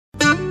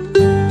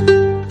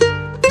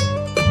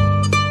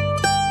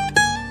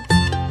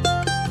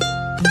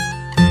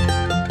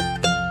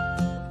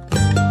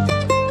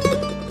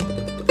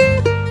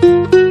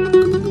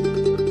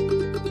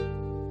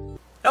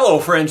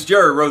friends,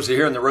 Jerry Rosa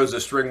here in the Rosa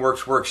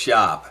Stringworks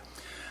Workshop.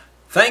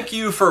 Thank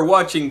you for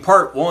watching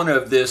part one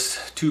of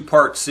this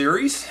two-part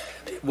series.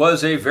 It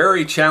was a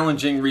very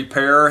challenging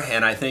repair,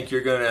 and I think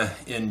you're going to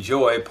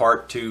enjoy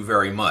part two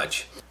very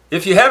much.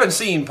 If you haven't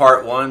seen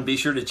part one, be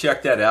sure to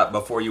check that out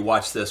before you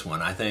watch this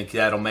one. I think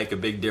that'll make a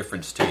big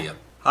difference to you.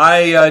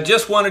 I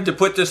just wanted to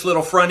put this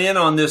little front end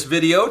on this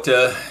video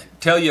to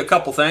tell you a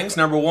couple things.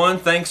 Number one,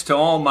 thanks to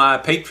all my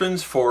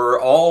patrons for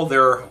all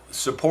their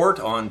support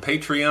on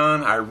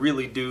Patreon. I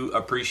really do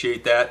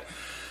appreciate that.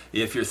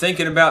 If you're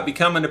thinking about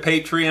becoming a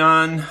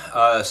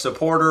Patreon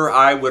supporter,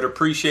 I would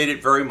appreciate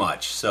it very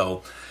much.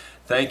 So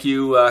thank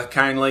you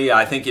kindly.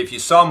 I think if you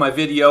saw my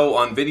video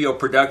on video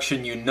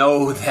production, you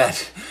know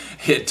that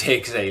it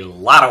takes a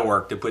lot of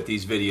work to put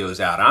these videos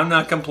out. I'm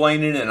not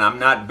complaining, and I'm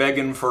not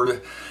begging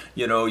for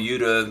you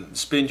to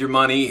spend your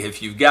money.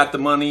 If you've got the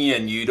money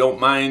and you don't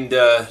mind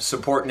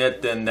supporting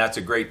it, then that's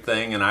a great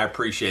thing, and I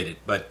appreciate it.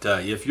 But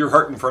if you're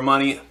hurting for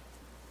money,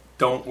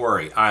 don't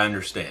worry, I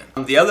understand.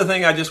 The other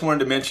thing I just wanted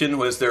to mention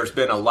was there's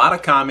been a lot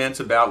of comments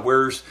about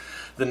where's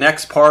the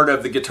next part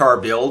of the guitar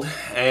build,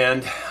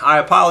 and I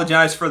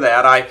apologize for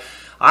that.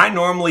 I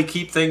normally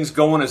keep things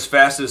going as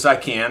fast as I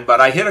can, but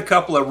I hit a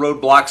couple of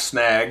roadblock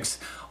snags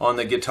on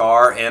the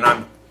guitar, and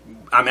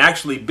I'm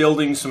actually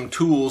building some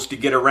tools to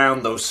get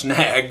around those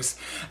snags,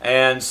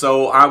 and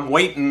so I'm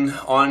waiting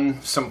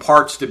on some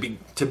parts to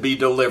be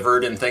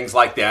delivered and things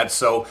like that.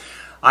 So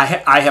I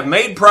have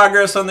made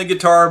progress on the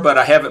guitar, but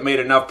I haven't made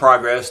enough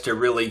progress to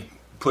really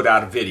put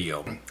out a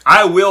video.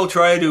 I will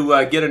try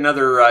to get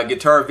another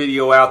guitar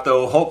video out,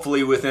 though,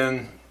 hopefully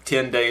within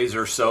 10 days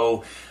or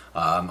so.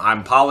 I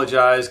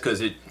apologize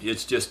because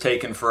it's just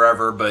taken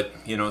forever, but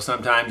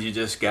sometimes you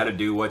just got to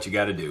do what you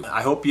got to do.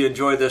 I hope you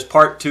enjoy this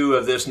part two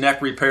of this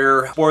neck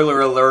repair.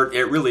 Spoiler alert,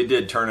 it really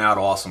did turn out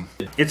awesome.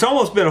 It's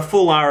almost been a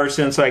full hour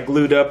since I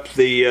glued up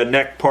the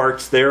neck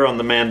parts there on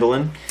the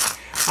mandolin.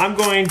 I'm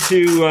going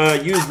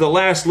to use the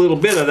last little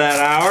bit of that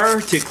hour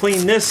to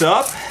clean this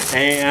up,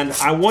 and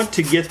I want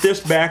to get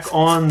this back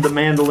on the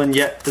mandolin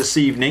yet this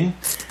evening,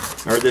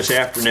 or this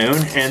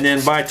afternoon, and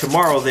then by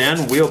tomorrow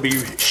then we'll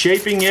be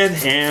shaping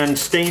it and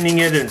staining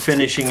it and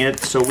finishing it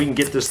so we can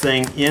get this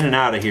thing in and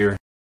out of here.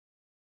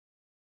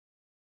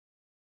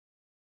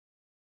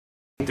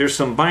 There's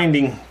some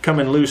binding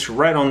coming loose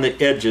right on the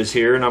edges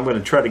here, and I'm going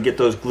to try to get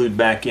those glued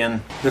back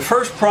in. The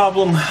first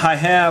problem I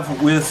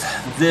have with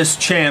this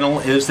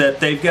channel is that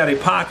they've got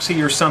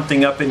epoxy or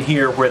something up in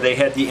here where they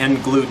had the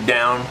end glued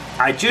down.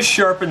 I just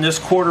sharpened this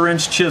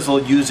 1/4-inch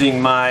chisel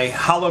using my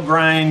hollow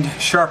grind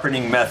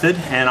sharpening method,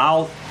 and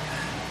I'll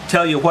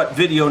tell you what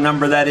video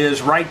number that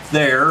is right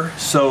there.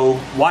 So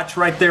watch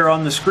right there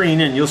on the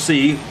screen and you'll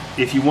see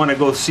if you want to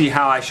go see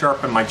how I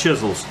sharpen my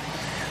chisels.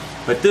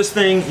 But this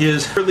thing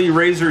is really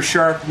razor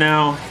sharp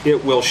now.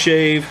 It will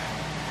shave,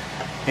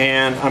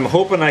 and I'm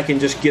hoping I can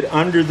just get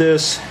under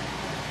this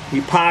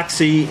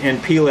epoxy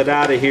and peel it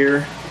out of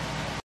here.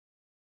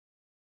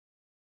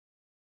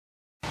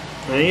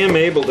 I am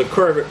able to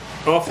carve it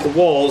off the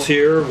walls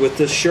here with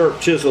this sharp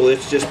chisel.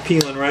 It's just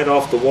peeling right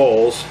off the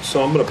walls.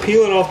 So I'm going to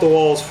peel it off the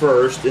walls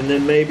first, and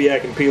then maybe I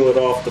can peel it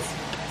off the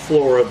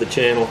floor of the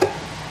channel.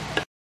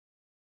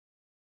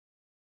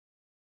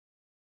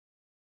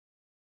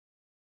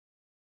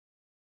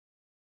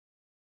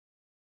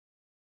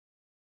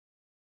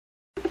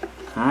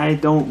 I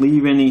don't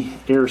leave any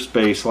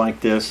airspace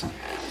like this.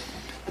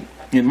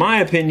 In my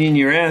opinion,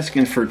 you're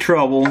asking for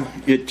trouble.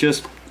 You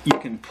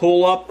can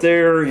pull up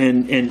there,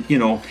 and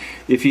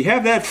if you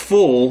have that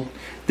full,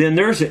 then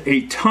there's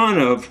a ton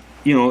of,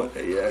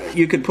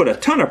 you could put a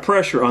ton of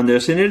pressure on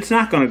this and it's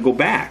not going to go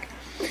back.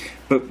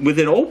 But with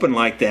it open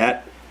like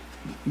that,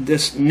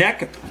 this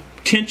neck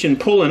tension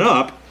pulling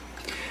up,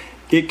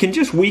 it can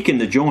just weaken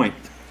the joint.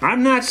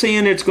 I'm not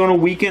saying it's going to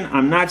weaken.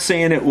 I'm not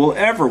saying it will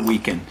ever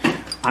weaken.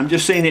 I'm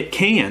just saying it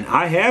can.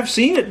 I have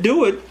seen it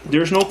do it.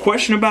 There's no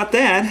question about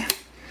that.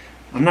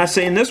 I'm not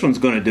saying this one's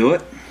going to do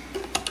it.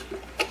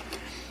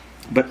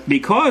 But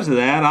because of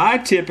that, I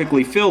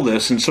typically fill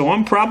this. And so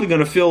I'm probably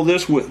going to fill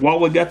this with, while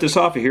we got this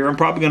off of here, I'm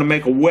probably going to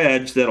make a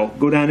wedge that'll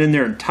go down in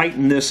there and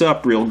tighten this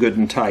up real good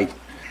and tight.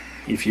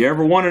 If you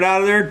ever want it out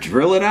of there,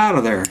 drill it out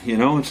of there.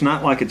 It's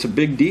not like it's a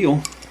big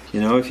deal.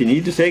 If you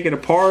need to take it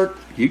apart,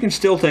 you can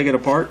still take it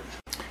apart.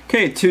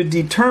 Okay, to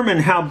determine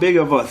how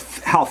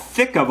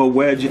thick of a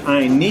wedge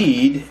I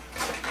need,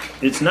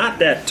 it's not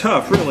that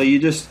tough really.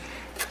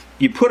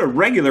 You put a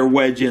regular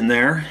wedge in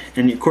there,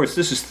 and of course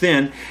this is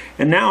thin,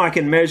 and now I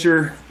can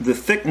measure the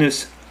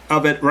thickness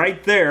of it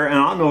right there, and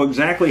I'll know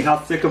exactly how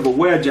thick of a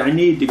wedge I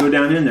need to go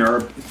down in there,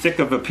 or thick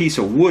of a piece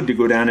of wood to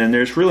go down in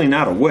there. It's really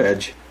not a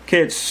wedge.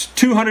 Okay, it's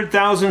 200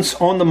 thousandths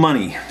on the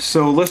money.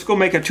 So let's go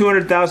make a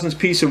 200 thousandths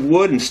piece of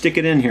wood and stick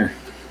it in here.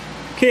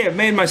 Okay, I've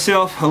made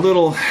myself a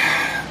little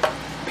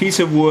piece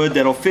of wood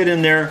that'll fit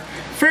in there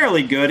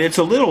fairly good. It's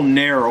a little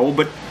narrow,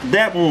 but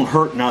that won't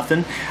hurt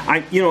nothing.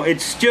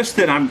 It's just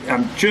that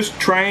I'm just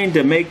trying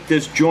to make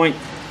this joint,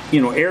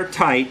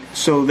 airtight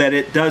so that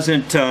it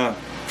doesn't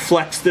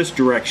flex this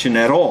direction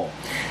at all.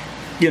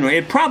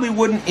 It probably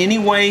wouldn't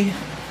anyway,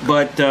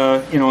 but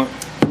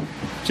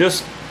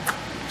just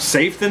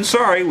safe than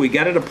sorry. We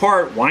got it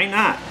apart. Why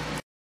not?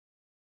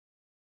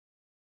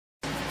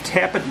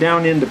 Tap it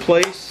down into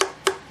place.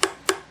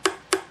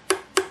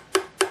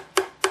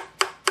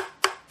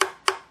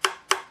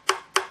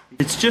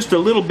 It's just a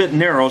little bit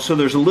narrow, so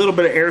there's a little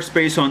bit of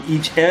airspace on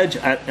each edge.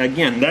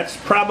 Again, that's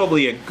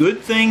probably a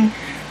good thing,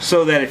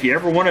 so that if you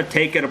ever want to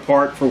take it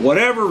apart for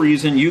whatever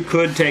reason, you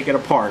could take it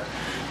apart.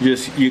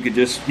 You could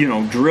just, you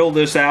know, drill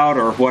this out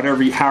or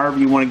whatever, however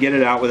you want to get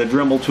it out with a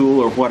Dremel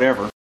tool or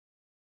whatever.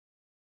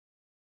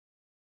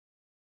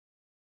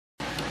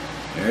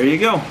 There you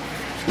go.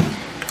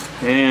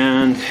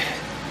 And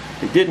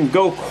it didn't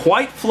go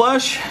quite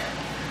flush.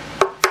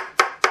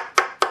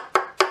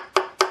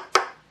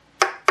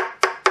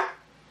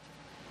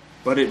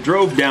 But it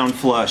drove down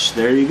flush.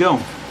 There you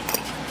go.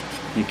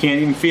 You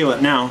can't even feel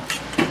it now.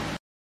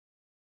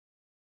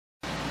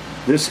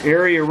 This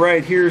area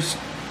right here is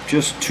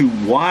just too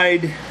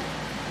wide.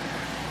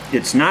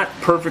 It's not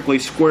perfectly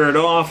squared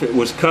off. It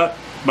was cut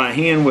by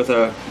hand with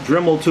a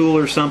Dremel tool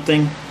or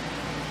something.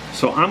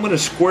 So I'm going to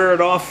square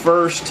it off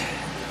first,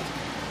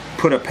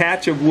 put a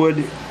patch of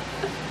wood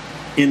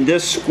in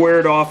this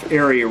squared off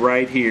area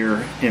right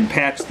here and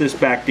patch this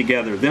back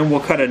together. Then we'll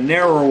cut a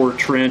narrower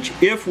trench.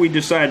 If we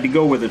decide to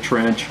go with a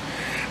trench,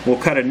 we'll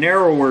cut a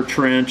narrower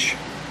trench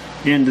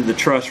into the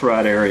truss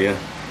rod area.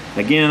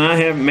 Again, I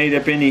haven't made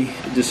up any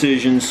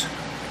decisions.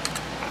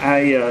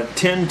 I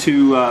tend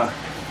to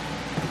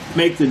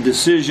make the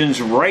decisions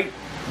right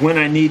when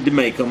I need to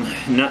make them,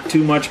 not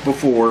too much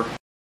before.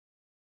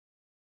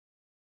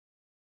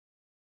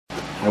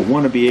 I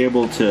want to be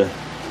able to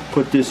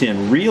put this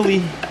in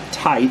really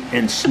tight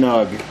and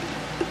snug,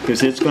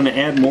 because it's going to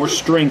add more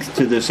strength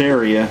to this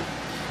area.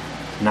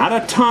 Not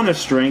a ton of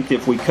strength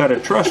if we cut a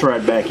truss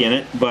rod back in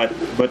it, but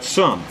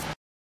some.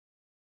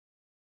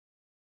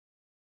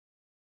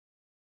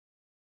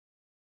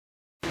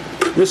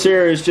 This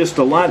area is just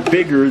a lot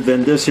bigger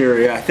than this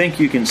area. I think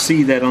you can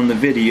see that on the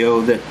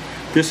video, that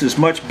this is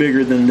much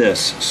bigger than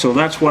this. So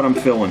that's what I'm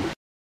filling.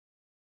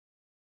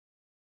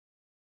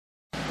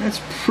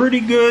 That's pretty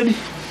good.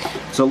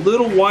 It's a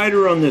little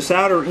wider on this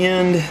outer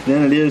end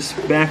than it is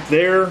back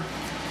there,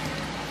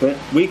 but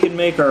we can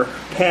make our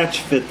patch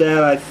fit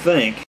that, I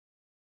think.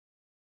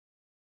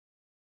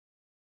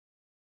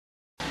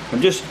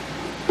 I'm just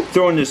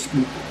throwing this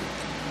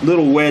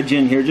little wedge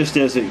in here just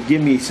as it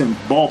give me some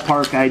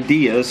ballpark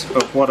ideas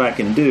of what I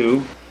can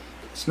do.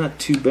 It's not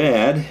too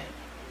bad.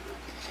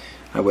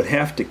 I would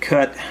have to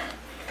cut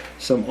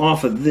some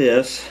off of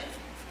this.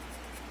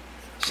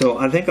 So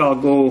I think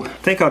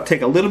I'll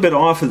take a little bit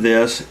off of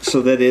this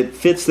so that it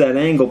fits that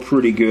angle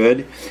pretty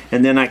good,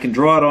 and then I can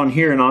draw it on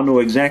here and I'll know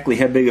exactly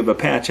how big of a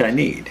patch I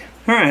need.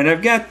 Alright,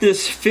 I've got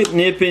this fit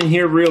nip in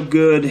here real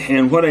good,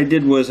 and what I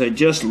did was I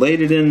just laid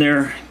it in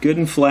there good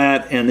and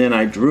flat, and then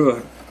I drew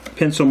a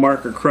pencil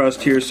marker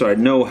crust here so I'd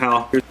know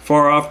how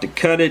far off to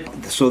cut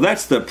it. So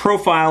that's the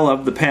profile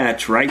of the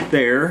patch right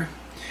there,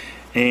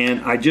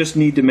 and I just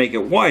need to make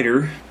it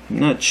wider. I'm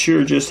not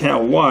sure just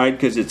how wide,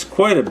 because it's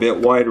quite a bit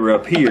wider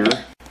up here.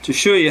 To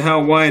show you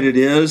how wide it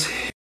is,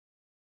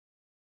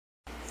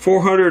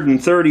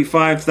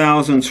 435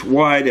 thousandths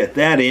wide at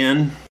that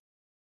end.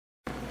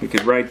 We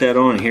could write that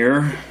on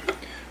here.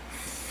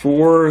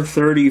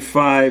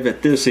 435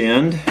 at this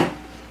end.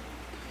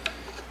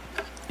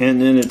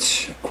 And then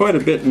it's quite a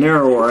bit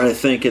narrower, I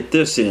think, at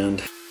this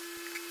end.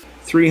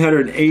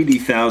 380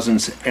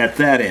 thousandths at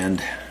that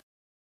end.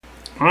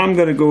 I'm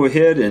going to go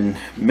ahead and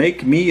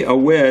make me a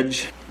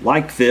wedge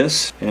like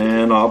this,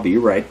 and I'll be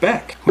right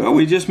back. Well,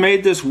 we just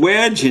made this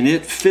wedge and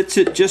it fits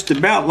it just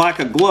about like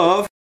a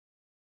glove.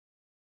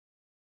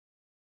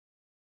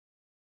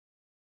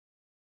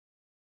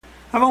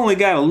 I've only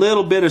got a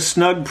little bit of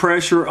snug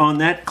pressure on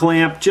that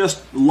clamp,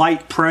 just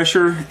light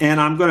pressure, and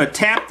I'm going to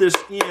tap this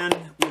in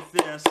with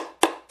this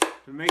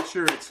to make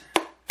sure it's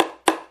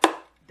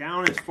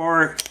down as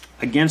far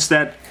against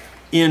that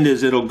end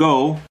as it'll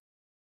go.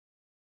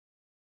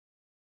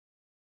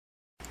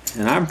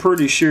 And I'm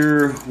pretty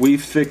sure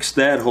we've fixed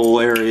that whole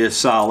area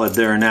solid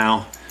there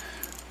now,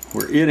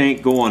 where it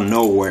ain't going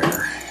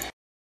nowhere.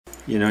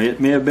 You know, it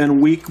may have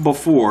been weak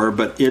before,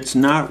 but it's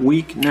not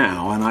weak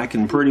now, and I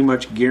can pretty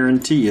much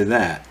guarantee you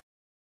that.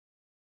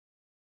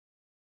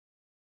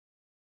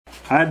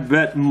 I'd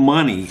bet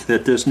money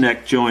that this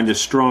neck joint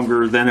is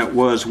stronger than it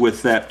was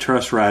with that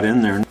truss rod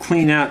in there.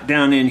 Clean out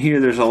down in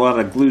here, there's a lot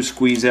of glue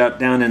squeeze out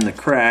down in the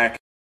crack.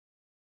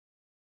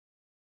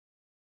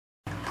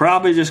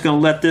 Probably just going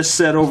to let this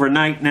set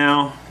overnight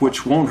now,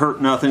 which won't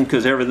hurt nothing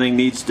because everything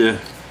needs to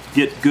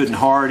get good and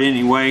hard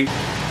anyway.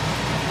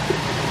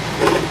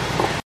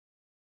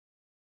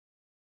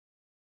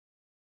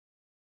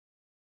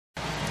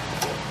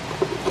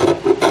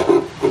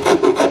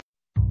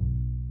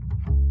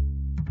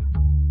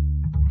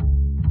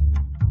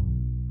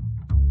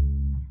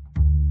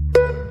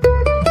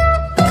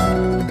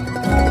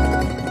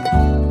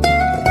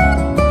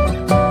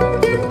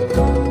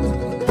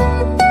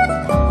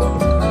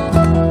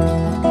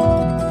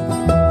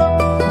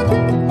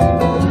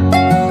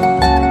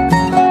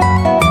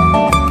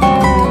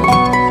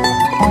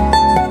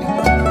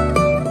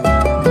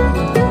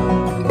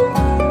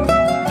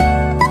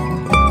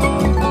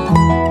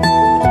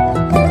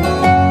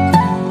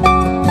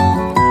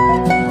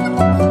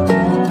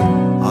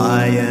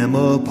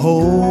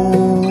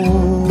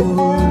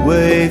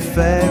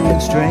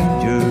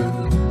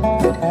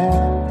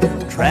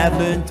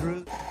 traveling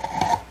through.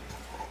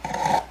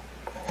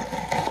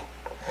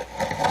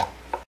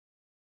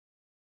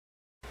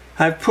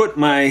 I've put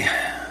my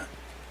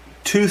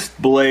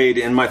toothed blade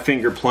in my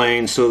finger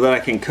plane so that I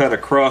can cut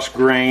across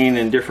grain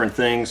and different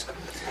things,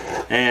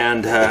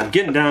 and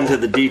getting down to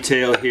the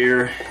detail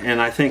here,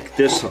 and I think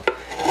this will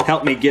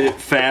help me get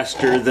it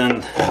faster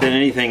than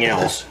anything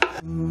else.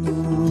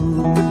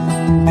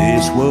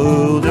 This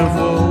world of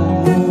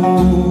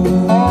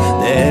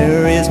woe,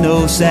 there is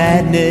no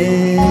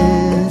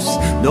sadness,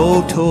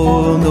 no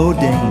toil, no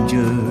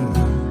danger,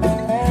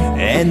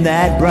 and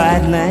that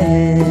bright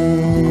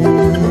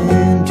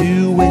land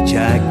to which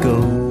I go,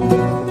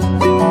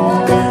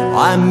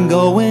 I'm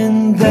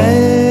going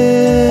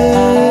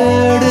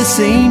there to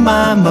see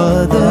my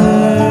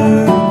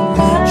mother.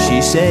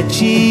 She said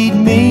she'd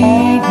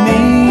meet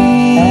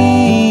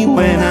me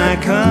when I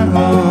come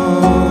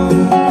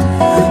home.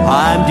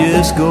 I'm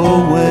just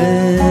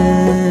going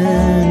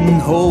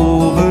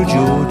over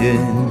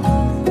Jordan.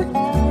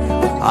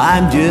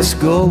 I'm just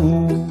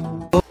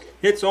going.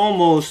 It's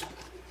almost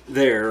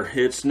there.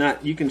 It's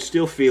not, you can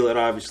still feel it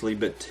obviously,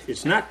 but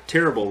it's not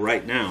terrible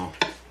right now.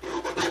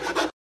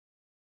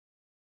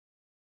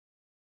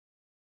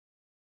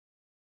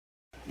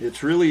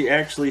 It's really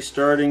actually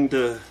starting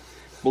to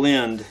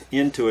blend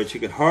into it. You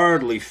can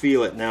hardly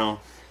feel it now,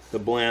 the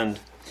blend.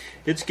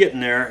 It's getting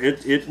there.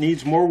 It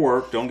needs more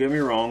work, don't get me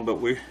wrong, but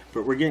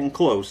we're getting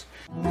close.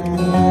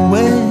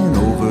 Went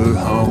over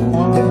home.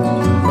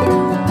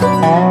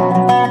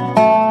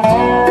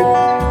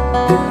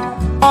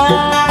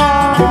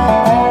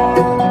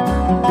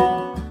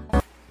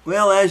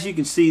 Well, as you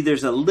can see,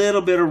 there's a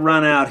little bit of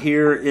run out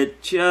here.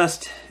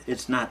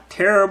 It's not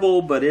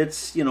terrible, but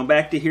it's, you know,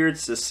 back to here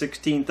it's a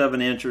 1/16 of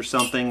an inch or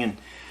something, and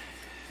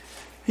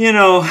you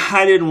know,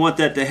 I didn't want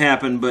that to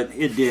happen, but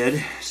it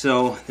did.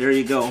 So there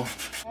you go.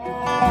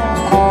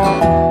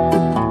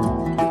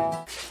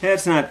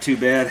 That's not too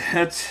bad.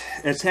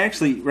 That's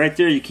actually right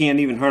there. You can't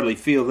even hardly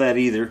feel that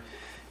either.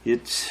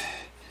 It's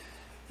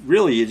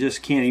really, you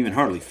just can't even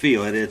hardly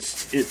feel it.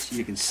 It's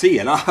you can see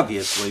it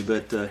obviously,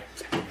 but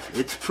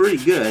it's pretty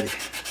good.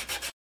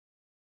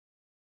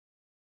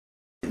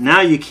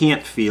 Now you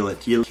can't feel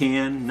it. You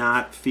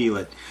cannot feel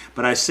it.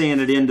 But I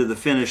sanded into the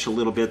finish a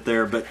little bit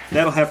there, but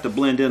that'll have to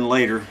blend in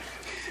later.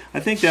 I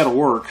think that'll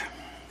work.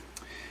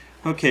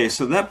 Okay,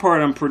 so that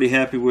part I'm pretty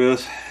happy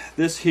with.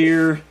 This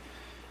here,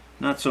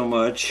 not so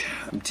much.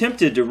 I'm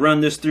tempted to run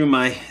this through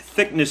my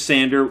thickness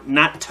sander,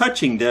 not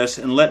touching this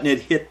and letting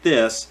it hit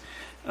this,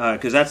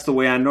 because that's the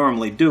way I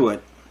normally do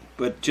it.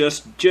 But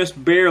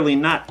just barely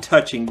not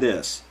touching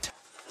this.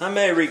 I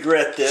may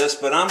regret this,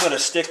 but I'm going to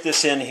stick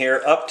this in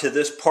here up to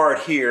this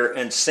part here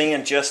and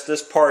sand just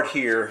this part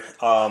here.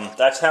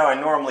 That's how I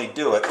normally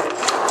do it.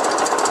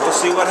 We'll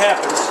see what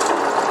happens.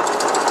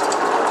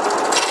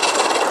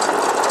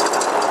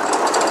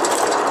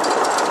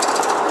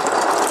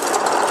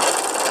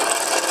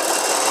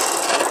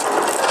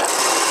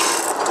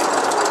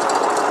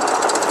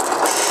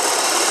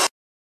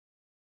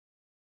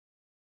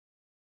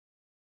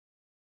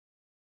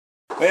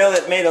 Well,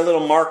 it made a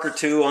little mark or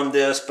two on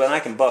this, but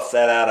I can buff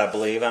that out, I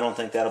believe. I don't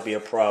think that'll be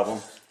a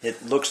problem.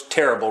 It looks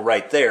terrible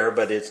right there,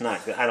 but it's not.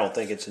 I don't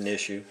think it's an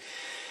issue.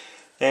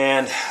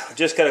 And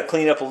just got to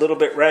clean up a little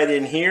bit right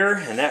in here,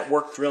 and that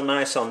worked real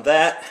nice on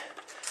that.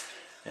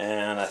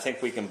 And I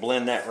think we can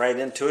blend that right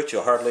into it.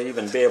 You'll hardly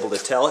even be able to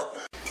tell it.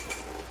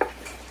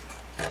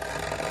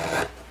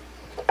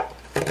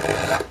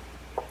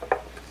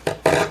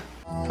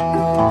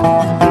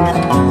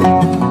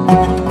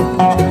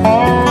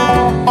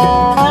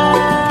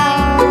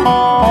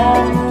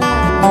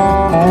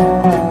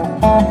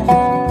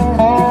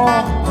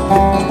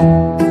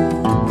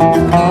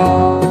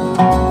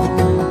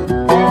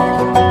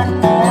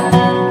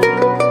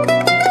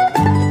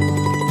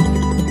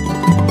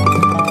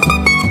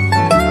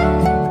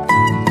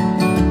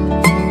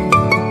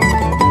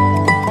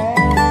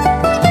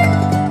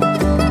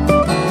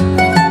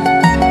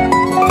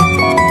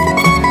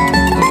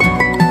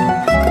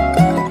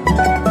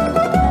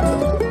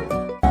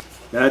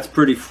 That's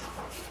pretty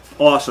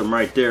awesome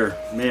right there.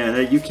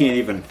 Man, you can't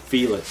even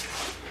feel it.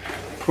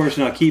 Of course,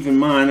 now keep in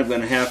mind I'm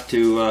going to have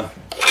to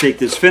take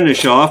this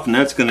finish off, and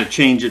that's going to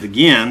change it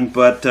again,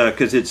 but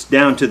because it's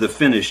down to the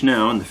finish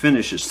now, and the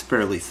finish is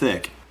fairly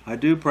thick. I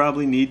do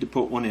probably need to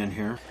put one in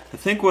here. I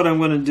think what I'm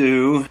going to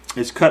do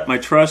is cut my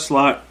truss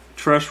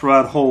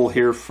rod hole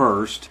here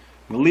first.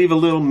 We'll leave a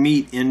little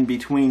meat in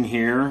between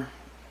here.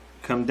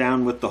 Come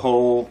down with the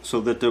hole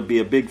so that there'll be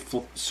a big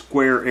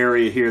square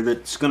area here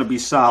that's going to be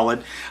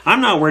solid.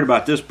 I'm not worried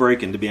about this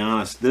breaking, to be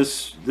honest.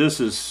 This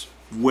is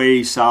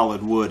way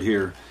solid wood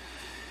here.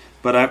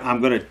 But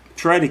I'm going to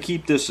try to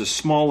keep this as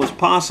small as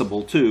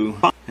possible too.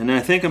 And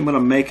I think I'm going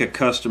to make a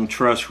custom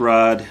truss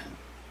rod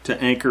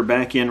to anchor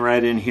back in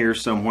right in here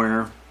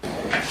somewhere.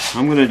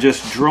 I'm going to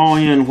just draw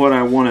in what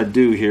I want to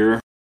do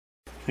here.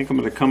 I think I'm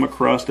going to come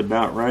across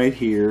about right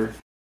here.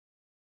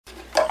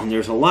 And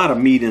there's a lot of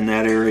meat in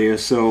that area,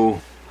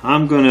 so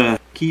I'm going to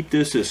keep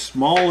this as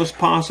small as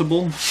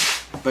possible,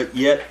 but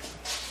yet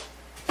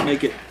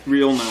make it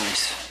real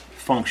nice.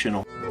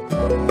 functional.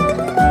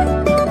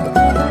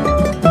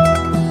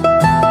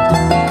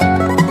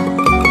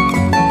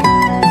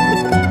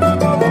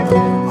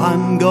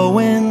 I'm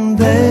going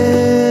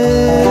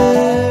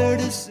there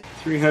to see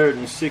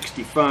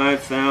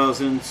 365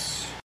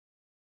 thousandths,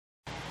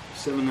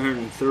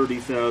 730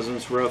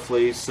 thousandths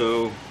roughly,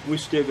 so we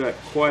still got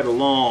quite a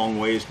long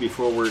ways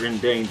before we're in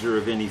danger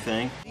of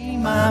anything.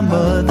 my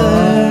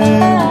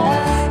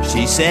mother.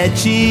 She said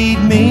she'd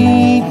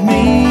meet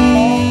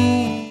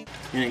me.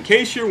 And in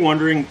case you're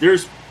wondering,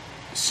 there's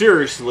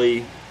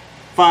seriously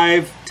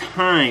 5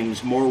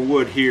 times more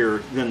wood here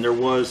than there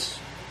was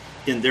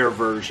in their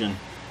version.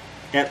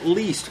 At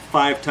least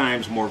 5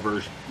 times more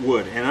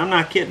wood, and I'm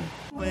not kidding.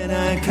 When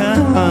I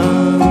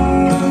come,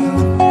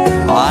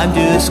 I'm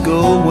just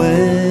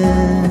going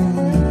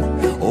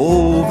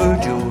over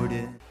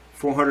Jordan.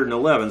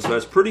 411, so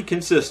that's pretty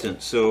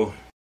consistent. So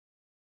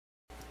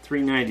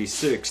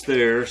 396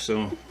 there,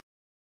 so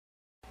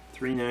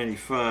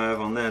 395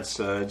 on that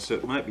side, so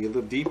it might be a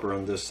little deeper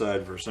on this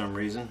side for some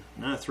reason.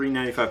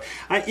 395.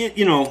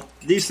 You know,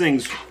 these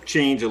things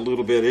change a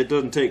little bit. It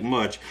doesn't take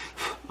much.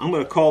 I'm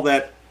going to call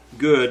that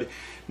good.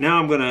 Now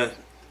I'm going to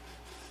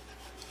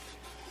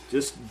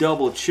just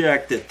double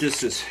check that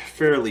this is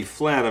fairly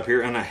flat up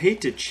here, and I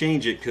hate to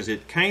change it because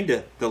it kind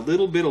of, the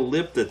little bit of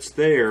lip that's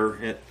there,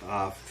 it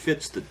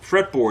fits the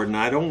fretboard, and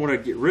I don't want to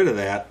get rid of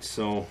that,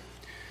 so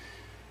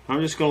I'm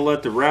just going to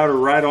let the router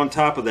right on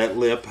top of that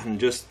lip, and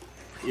just,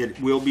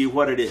 it will be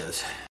what it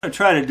is. I'm going to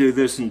try to do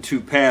this in 2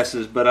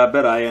 passes, but I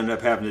bet I end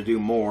up having to do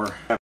more.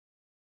 I'm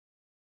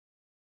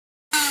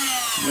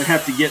going to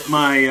have to get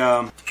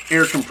my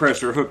air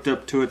compressor hooked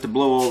up to it to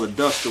blow all the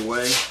dust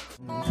away.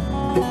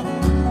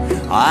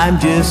 I'm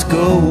just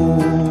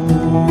going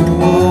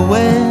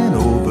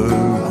over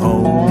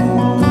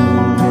home.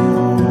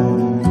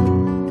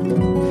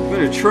 I'm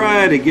going to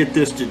try to get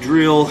this to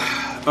drill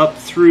up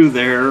through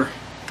there.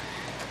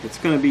 It's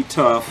going to be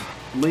tough.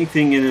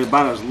 Lengthening it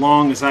about as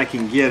long as I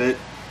can get it.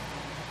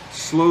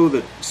 Slow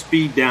the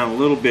speed down a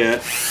little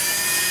bit.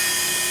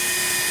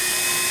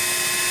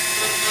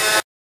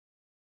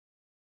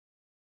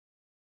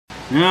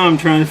 Now I'm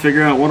trying to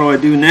figure out what do I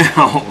do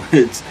now.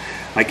 It's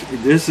like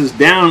this is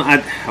down.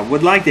 I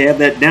would like to have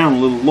that down a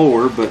little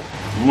lower, but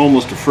I'm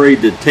almost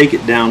afraid to take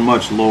it down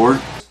much lower.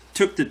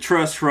 Took the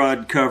truss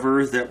rod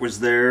cover that was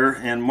there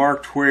and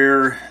marked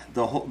where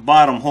the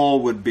bottom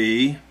hole would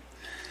be,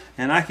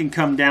 and I can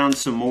come down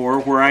some more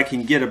where I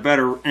can get a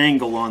better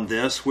angle on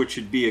this, which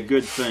would be a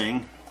good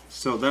thing.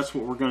 So that's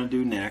what we're going to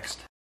do next.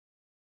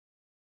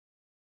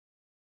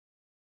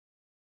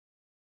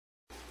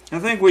 I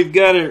think we've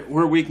got it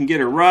where we can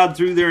get a rod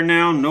through there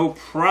now, no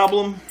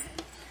problem.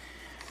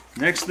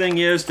 Next thing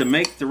is to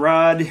make the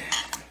rod,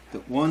 the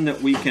one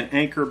that we can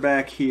anchor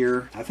back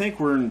here. I think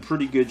we're in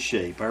pretty good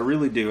shape. I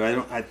really do.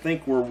 I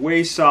think we're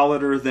way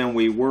solider than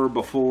we were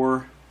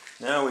before.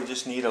 Now we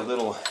just need a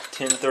little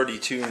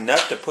 1032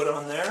 nut to put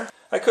on there.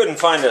 I couldn't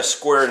find a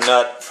square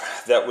nut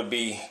that would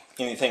be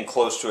anything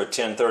close to a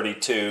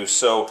 1032,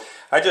 so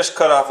I just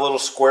cut off a little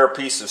square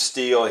piece of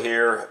steel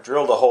here,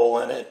 drilled a hole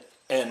in it,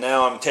 and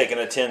now I'm taking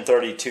a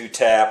 1032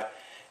 tap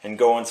and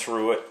going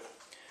through it.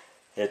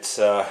 It's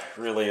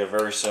really a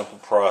very simple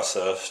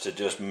process to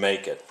just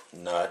make it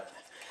nut,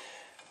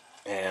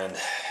 and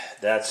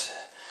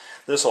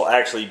this will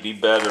actually be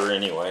better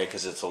anyway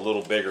because it's a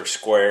little bigger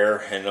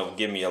square and it'll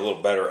give me a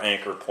little better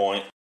anchor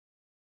point,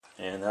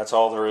 and that's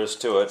all there is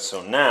to it.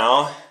 So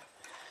now,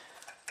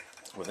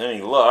 with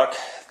any luck,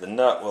 the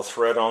nut will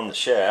thread on the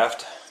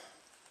shaft.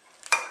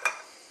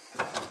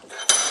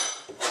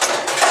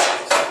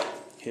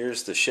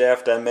 Here's the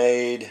shaft I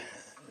made,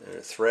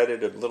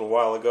 threaded a little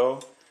while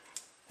ago,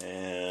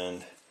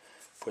 and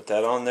put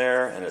that on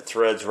there, and it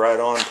threads right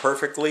on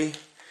perfectly.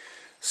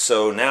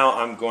 So now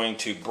I'm going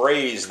to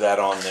braze that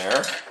on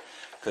there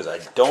because I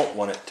don't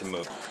want it to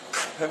move.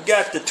 I've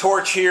got the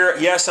torch here.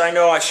 Yes, I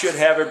know I should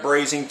have a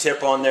brazing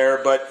tip on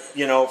there, but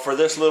you know, for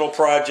this little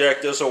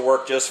project this will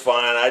work just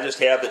fine. I just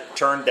have it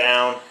turned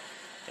down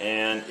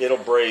and it'll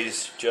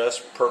braze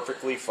just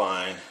perfectly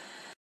fine.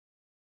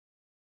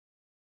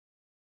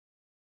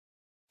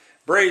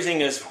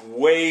 Brazing is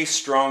way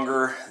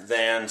stronger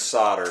than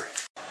solder.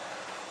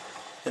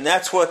 And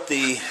that's what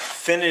the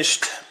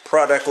finished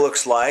product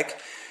looks like.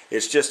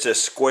 It's just a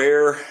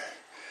square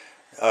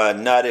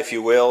nut, if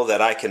you will,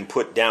 that I can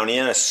put down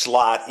in a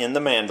slot in the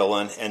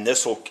mandolin, and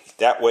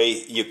that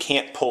way you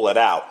can't pull it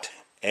out.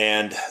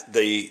 And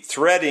the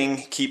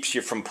threading keeps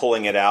you from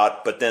pulling it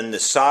out, but then the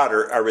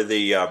solder or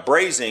the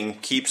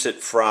brazing keeps it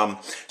from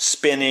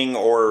spinning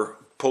or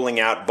pulling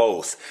out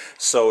both.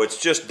 So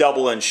it's just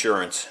double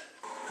insurance.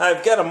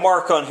 I've got a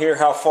mark on here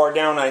how far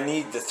down I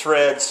need the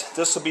threads.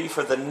 This will be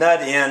for the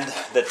nut end,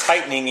 the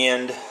tightening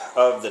end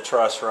of the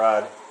truss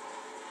rod.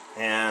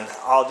 And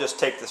I'll just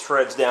take the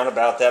threads down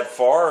about that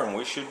far and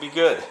we should be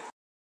good.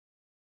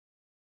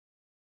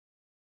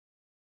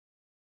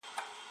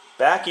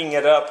 Backing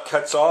it up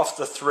cuts off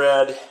the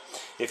thread.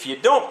 If you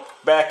don't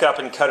back up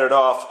and cut it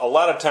off, a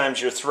lot of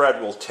times your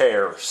thread will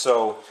tear.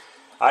 So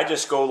I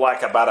just go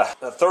like about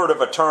a third of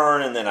a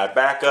turn, and then I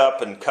back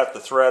up and cut the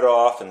thread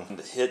off,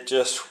 and it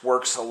just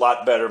works a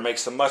lot better.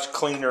 Makes a much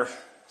cleaner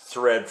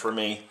thread for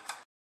me.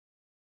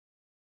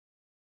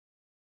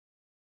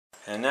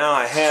 And now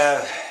I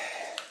have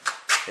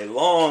a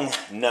long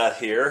nut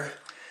here.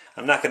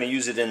 I'm not going to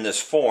use it in this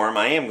form.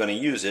 I am going to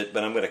use it,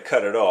 but I'm going to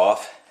cut it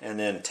off and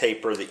then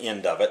taper the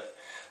end of it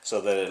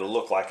so that it'll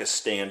look like a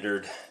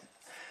standard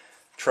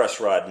truss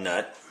rod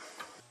nut.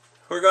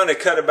 We're going to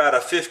cut about a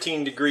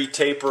 15-degree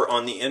taper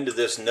on the end of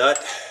this nut.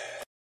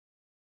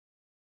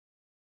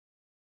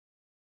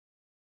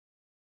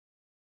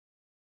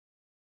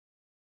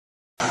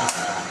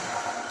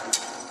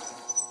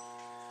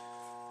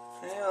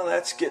 Well,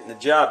 that's getting the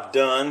job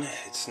done.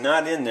 It's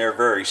not in there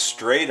very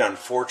straight,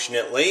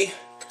 unfortunately.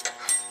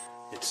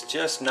 It's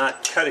just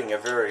not cutting a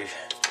very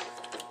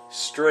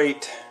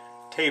straight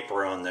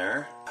taper on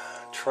there.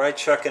 Try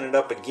chucking it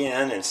up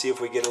again and see if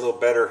we get a little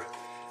better.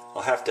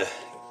 I'll have to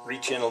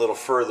reach in a little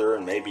further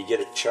and maybe get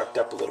it chucked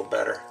up a little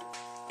better.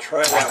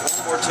 Try that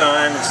one more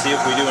time and see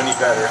if we do any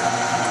better.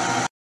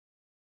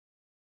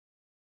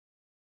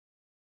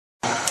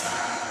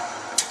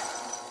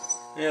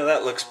 Yeah,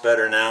 that looks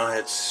better now.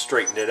 It's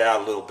straightened it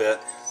out a little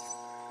bit.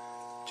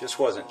 Just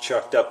wasn't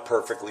chucked up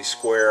perfectly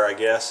square, I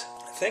guess.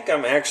 I think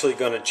I'm actually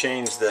going to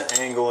change the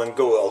angle and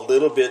go a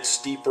little bit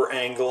steeper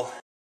angle.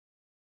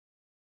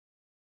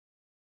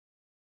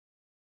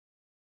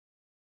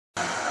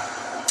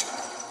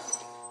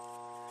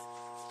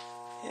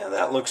 Yeah,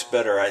 that looks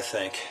better, I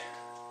think.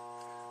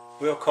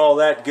 We'll call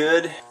that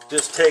good.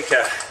 Just take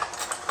a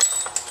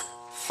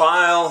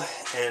file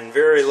and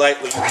very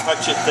lightly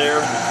touch it there.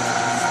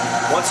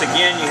 Once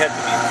again, you have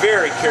to be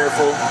very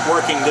careful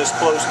working this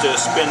close to a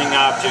spinning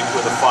object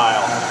with a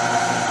file.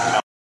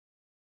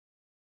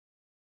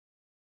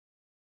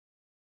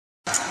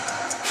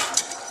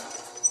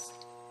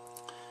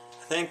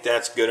 I think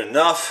that's good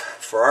enough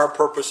for our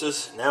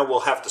purposes. Now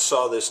we'll have to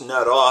saw this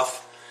nut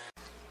off.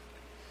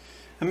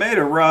 I made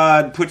a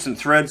rod, put some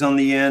threads on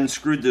the end,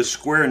 screwed this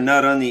square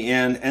nut on the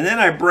end, and then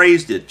I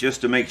brazed it just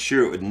to make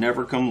sure it would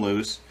never come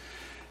loose.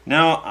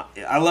 Now,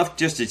 I left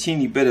just a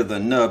teeny bit of the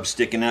nub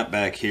sticking out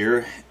back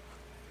here.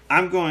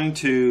 I'm going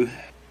to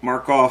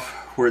mark off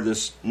where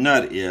this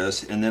nut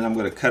is, and then I'm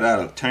going to cut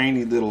out a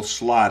tiny little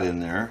slot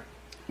in there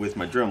with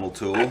my Dremel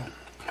tool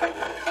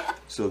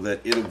so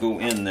that it'll go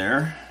in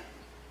there.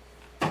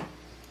 At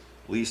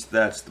least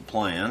that's the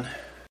plan.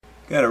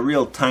 Got a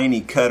real tiny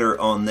cutter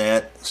on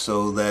that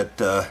so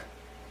that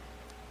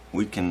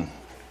we can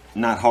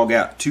not hog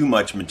out too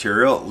much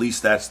material. At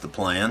least that's the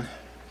plan.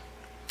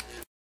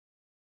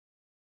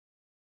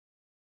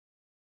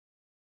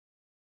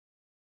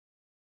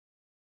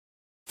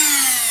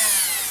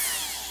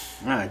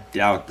 I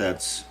doubt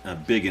that's a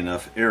big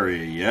enough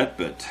area yet,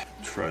 but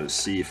try to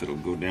see if it'll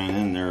go down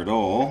in there at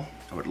all.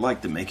 I would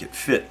like to make it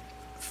fit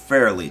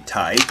fairly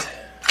tight,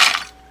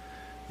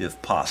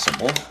 if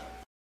possible.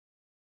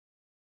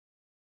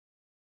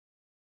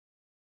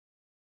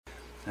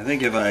 I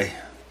think if I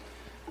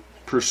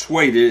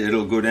persuade it,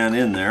 it'll go down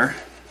in there.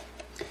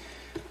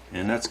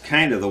 And that's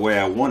kind of the way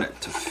I want it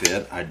to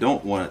fit. I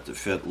don't want it to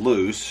fit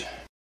loose.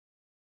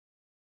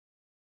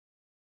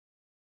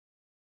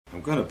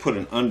 I'm going to put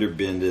an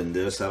underbend in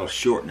this. That'll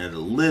shorten it a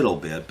little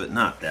bit, but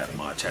not that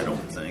much, I don't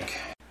think.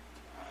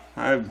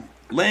 I'm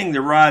laying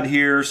the rod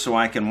here so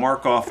I can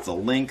mark off the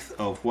length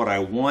of what I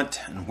want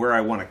and where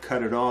I want to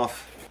cut it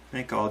off. I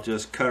think I'll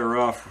just cut her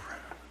off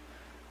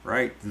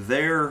right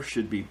there.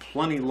 Should be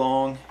plenty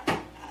long.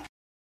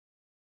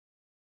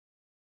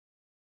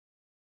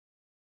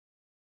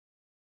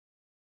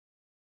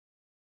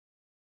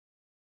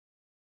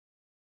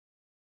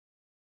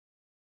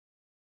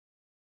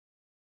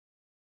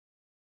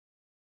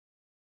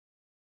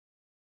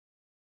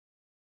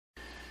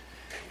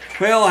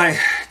 Well, I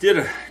did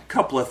a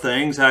couple of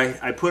things.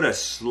 I put a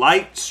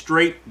slight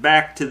straight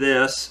back to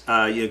this.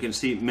 You can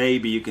see,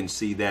 maybe you can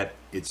see that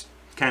it's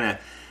kind of,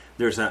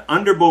 there's an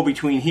underbow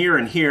between here,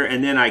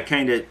 and then I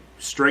kind of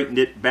straightened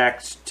it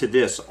back to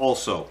this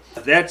also.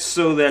 That's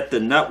so that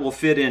the nut will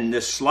fit in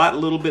this slot a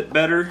little bit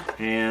better,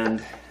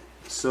 and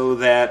so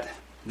that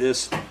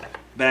this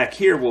back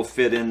here will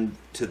fit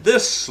into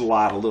this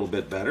slot a little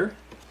bit better.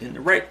 In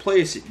the right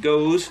place it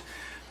goes.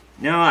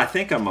 Now I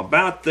think I'm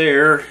about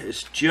there.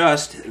 It's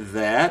just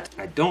that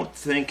I don't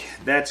think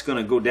that's going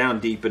to go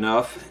down deep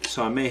enough,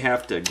 so I may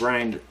have to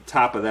grind the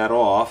top of that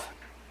off.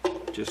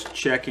 Just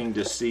checking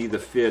to see the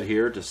fit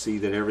here, to see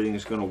that everything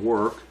is going to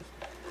work.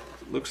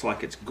 It looks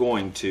like it's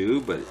going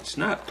to, but it's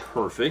not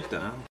perfect.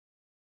 I'm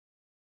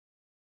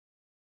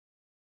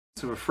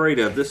afraid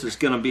of this is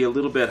going to be a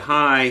little bit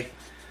high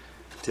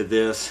to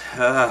this.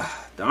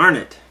 Darn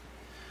it.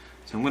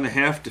 So I'm going to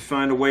have to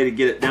find a way to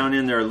get it down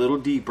in there a little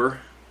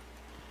deeper.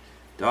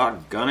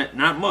 Doggone it,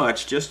 not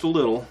much, just a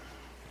little.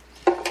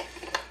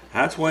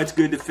 That's why it's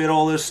good to fit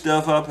all this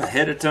stuff up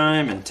ahead of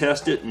time and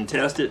test it and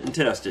test it and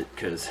test it,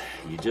 because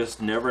you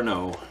just never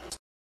know.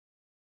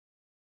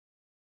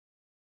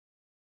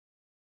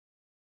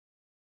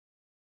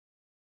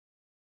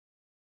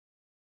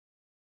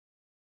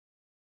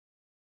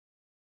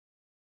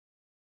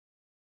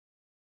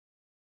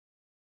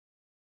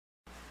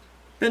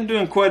 Been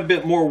doing quite a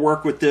bit more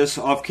work with this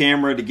off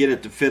camera to get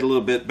it to fit a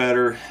little bit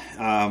better.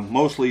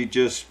 Mostly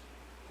just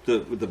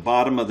the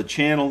bottom of the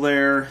channel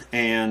there,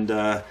 and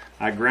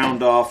I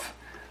ground off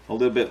a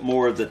little bit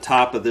more of the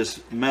top of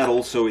this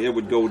metal so it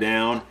would go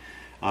down.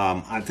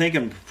 I think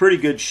I'm in pretty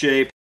good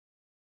shape.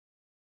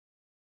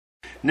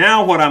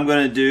 Now what I'm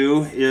going to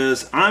do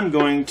is I'm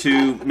going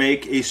to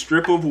make a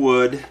strip of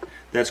wood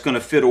that's going to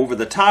fit over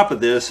the top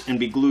of this and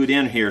be glued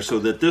in here, so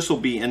that this will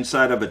be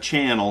inside of a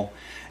channel,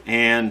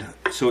 and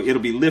so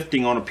it'll be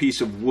lifting on a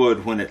piece of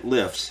wood when it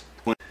lifts.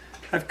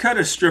 I've cut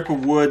a strip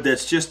of wood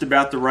that's just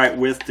about the right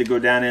width to go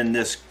down in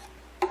this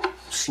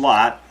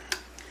slot.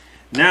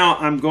 Now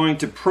I'm going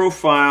to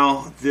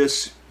profile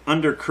this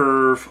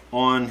undercurve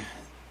on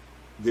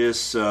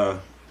this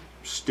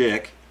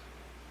stick,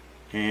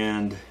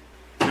 and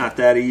not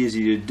that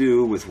easy to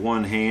do with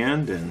one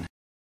hand, and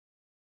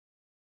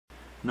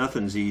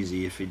nothing's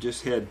easy. If you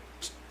just had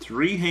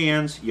 3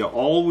 hands, you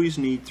always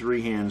need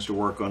 3 hands to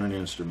work on an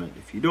instrument.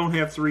 If you don't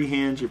have 3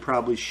 hands, you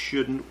probably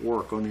shouldn't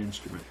work on an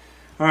instrument.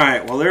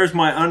 Alright, well there's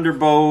my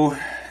underbow,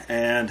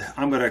 and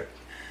I'm going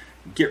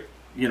to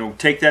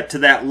take that to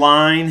that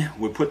line.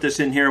 We'll put this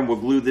in here and we'll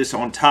glue this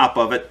on top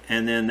of it,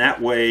 and then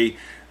that way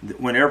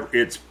whenever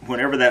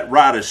that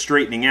rod is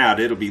straightening out,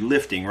 it'll be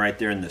lifting right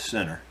there in the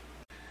center.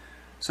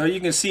 So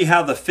you can see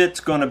how the fit's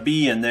going to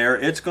be in there.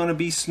 It's going to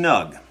be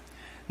snug.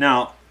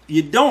 Now,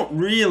 you don't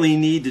really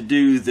need to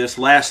do this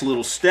last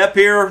little step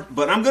here,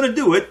 but I'm going to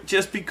do it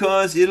just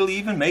because it'll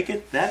even make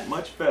it that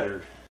much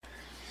better.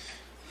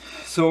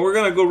 So we're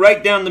going to go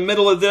right down the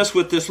middle of this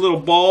with this little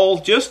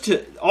ball.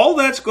 All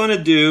that's going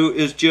to do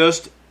is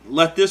just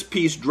let this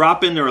piece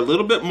drop in there a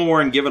little bit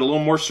more and give it a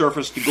little more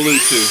surface to glue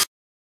to.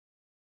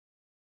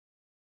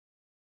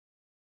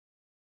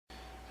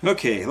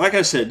 Okay, like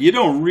I said, you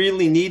don't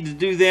really need to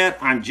do that.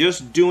 I'm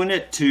just doing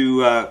it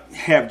to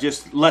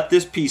just let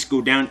this piece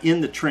go down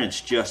in the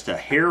trench just a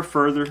hair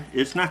further.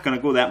 It's not going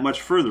to go that much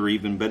further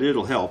even, but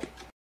it'll help.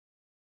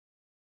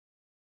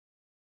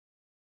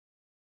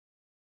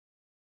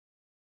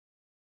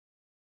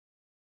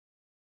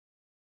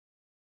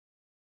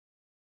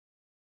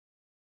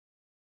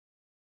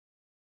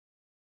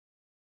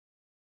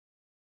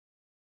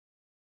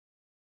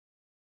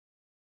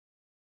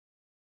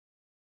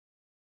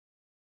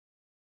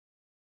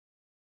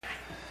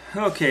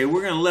 Okay,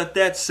 we're going to let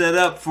that set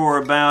up for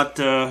about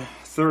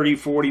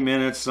 30-40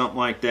 minutes, something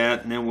like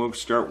that, and then we'll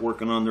start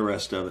working on the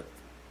rest of it.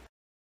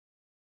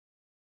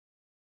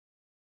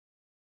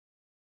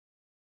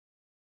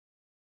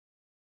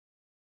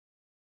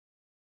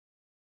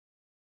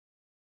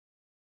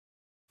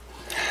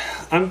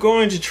 I'm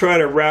going to try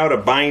to route a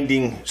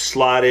binding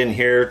slot in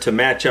here to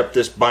match up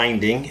this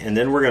binding, and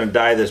then we're going to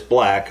dye this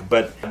black.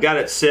 But I've got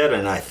it set,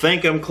 and I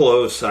think I'm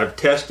close. I've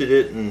tested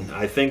it, and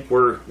I think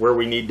we're where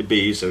we need to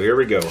be, so here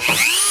we go.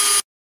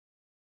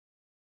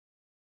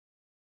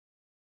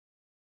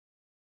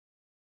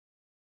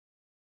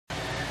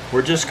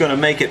 We're just going to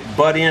make it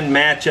butt-in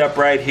match up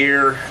right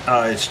here.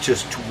 It's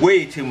just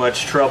way too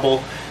much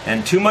trouble,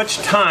 and too much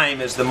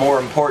time is the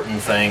more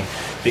important thing,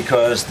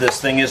 because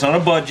this thing is on a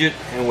budget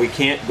and we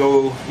can't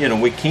go,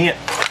 we can't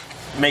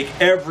make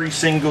every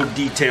single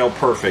detail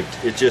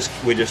perfect.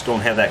 We just don't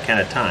have that kind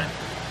of time.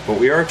 But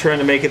we are trying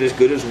to make it as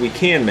good as we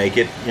can make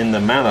it in the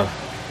amount of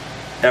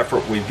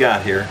effort we've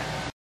got here.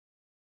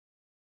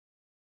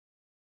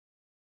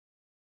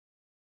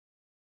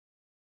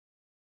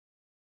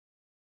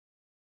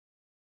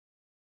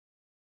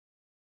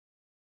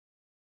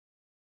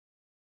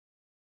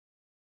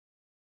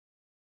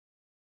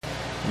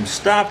 I'm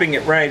stopping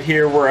it right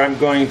here where I'm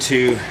going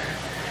to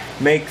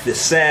make the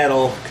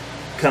saddle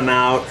come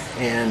out,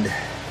 and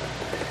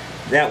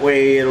that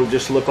way it'll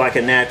just look like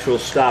a natural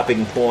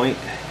stopping point.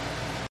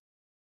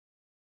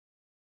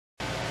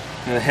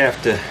 I'm going to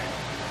have to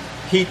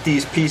heat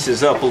these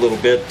pieces up a little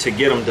bit to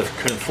get them to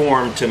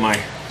conform to my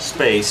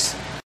space.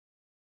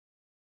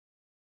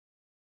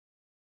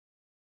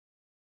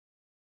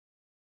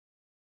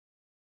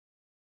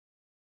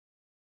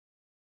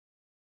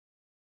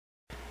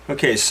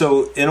 Okay,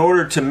 so in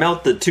order to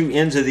melt the 2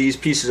 ends of these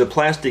pieces of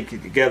plastic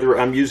together,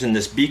 I'm using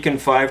this Beacon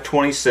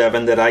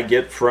 527 that I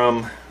get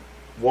from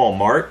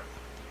Walmart.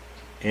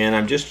 And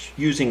I'm just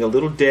using a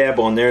little dab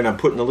on there, and I'm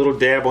putting a little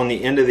dab on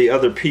the end of the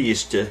other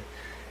piece to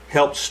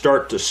help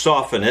start to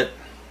soften it.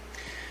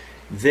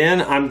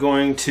 Then I'm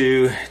going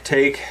to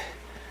take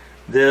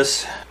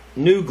this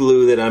new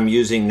glue that I'm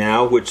using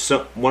now, which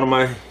one of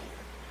my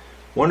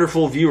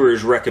wonderful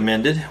viewers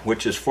recommended,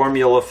 which is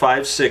Formula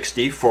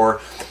 560 for...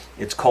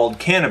 It's called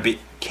canopy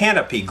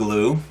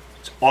glue.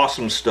 It's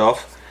awesome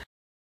stuff.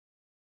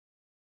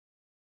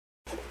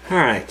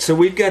 Alright, so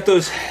we've got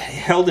those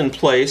held in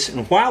place,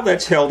 and while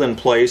that's held in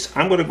place,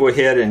 I'm going to go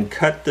ahead and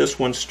cut this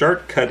one,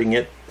 start cutting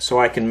it, so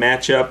I can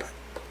match up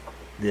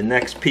the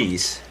next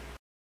piece.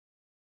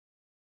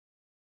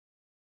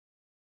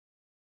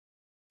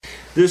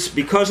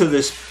 Because of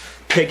this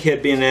peg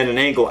head being at an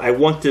angle, I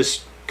want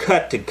this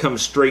cut to come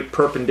straight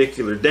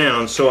perpendicular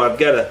down, so I've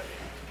got to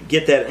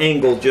get that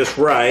angle just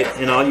right,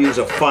 and I'll use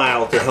a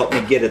file to help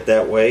me get it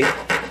that way.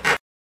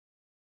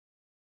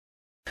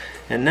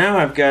 And now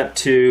I've got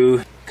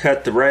to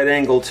cut the right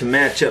angle to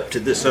match up to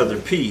this other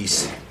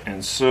piece.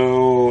 And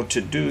so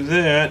to do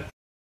that,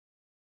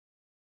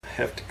 I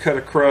have to cut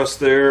across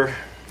there,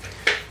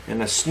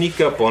 and I sneak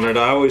up on it.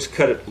 I always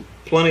cut it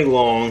plenty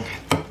long.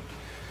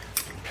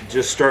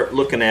 Just start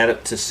looking at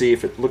it to see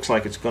if it looks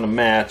like it's going to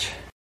match.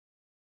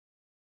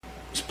 I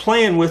was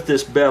playing with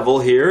this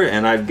bevel here,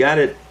 and I've got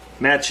it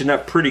matching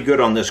up pretty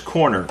good on this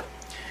corner.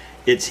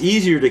 It's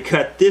easier to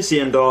cut this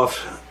end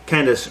off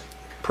kind of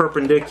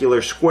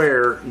perpendicular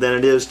square than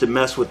it is to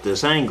mess with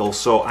this angle.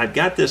 So I've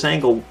got this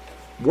angle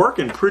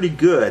working pretty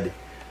good.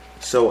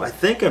 So I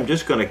think I'm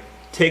just going to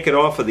take it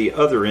off of the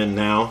other end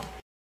now.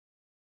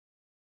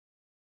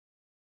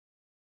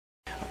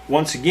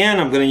 Once again,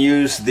 I'm going to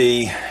use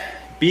the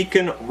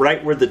beacon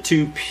right where the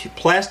two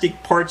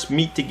plastic parts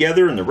meet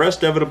together, and the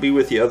rest of it will be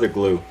with the other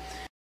glue.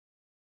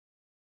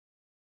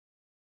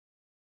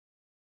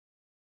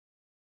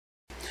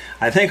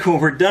 I think when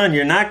we're done,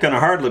 you're not going to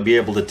hardly be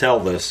able to tell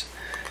this.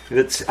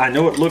 I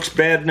know it looks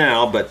bad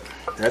now, but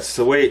that's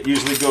the way it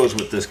usually goes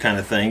with this kind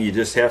of thing. You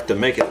just have to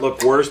make it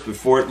look worse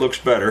before it looks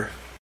better.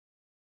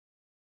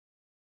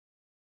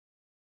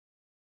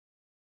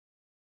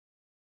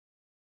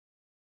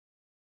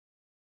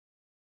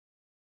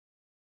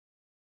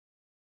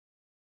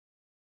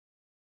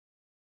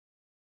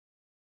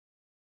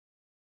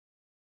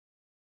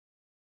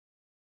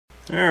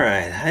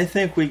 Alright, I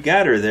think we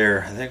got her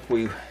there. I think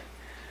we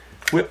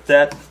whipped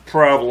that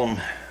problem.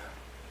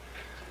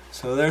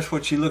 So there's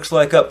what she looks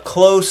like up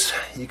close.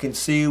 You can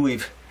see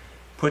we've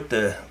put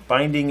the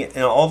binding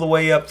all the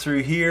way up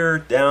through here,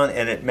 down,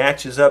 and it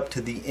matches up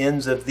to the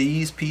ends of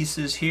these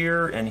pieces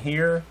here and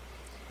here.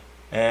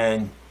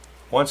 And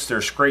once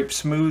they're scraped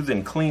smooth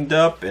and cleaned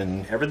up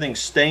and everything's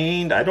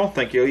stained, I don't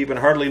think you'll even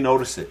hardly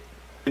notice it.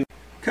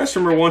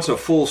 Customer wants a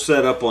full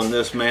setup on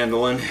this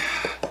mandolin.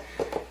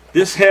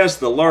 This has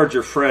the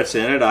larger frets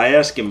in it. I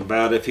asked him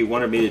about if he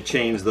wanted me to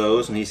change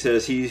those, and he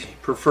says he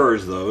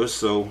prefers those,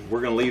 so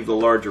we're going to leave the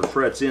larger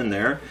frets in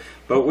there.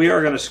 But we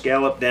are going to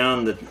scallop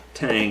down the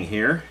tang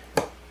here.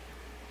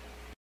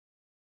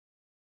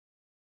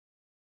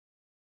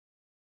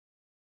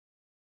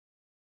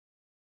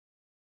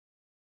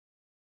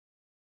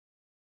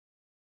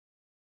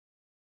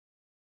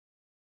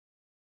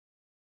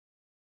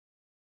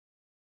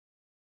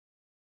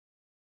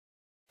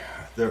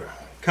 There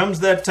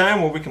comes that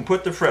time where we can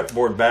put the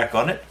fretboard back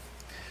on it.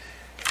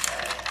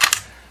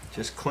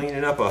 Just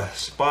cleaning up a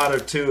spot or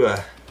two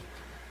of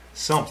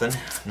something.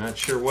 Not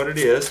sure what it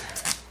is.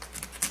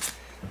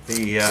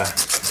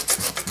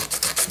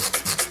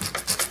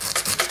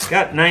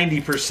 Got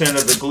 90%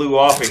 of the glue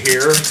off of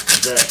here.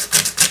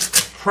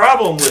 The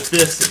problem with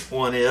this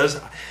one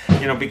is,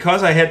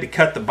 because I had to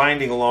cut the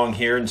binding along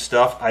here and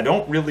stuff, I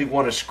don't really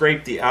want to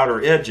scrape the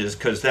outer edges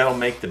because that'll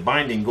make the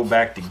binding go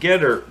back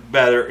together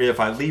better if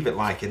I leave it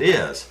like it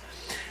is.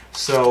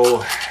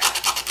 So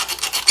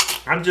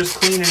I'm just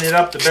cleaning it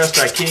up the best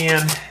I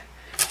can.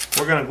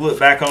 We're going to glue it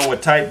back on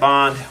with Tight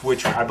Bond,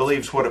 which I believe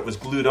is what it was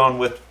glued on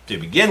with to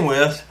begin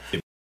with.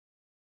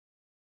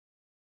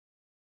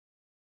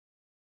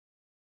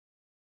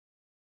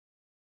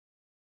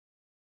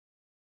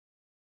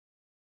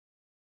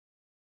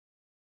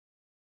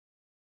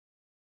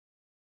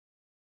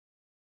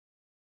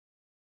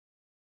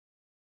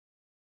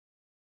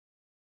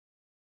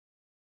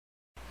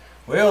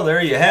 Well,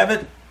 there you have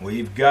it.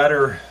 We've got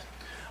her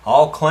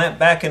all clamped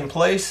back in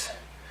place.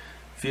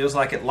 Feels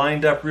like it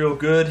lined up real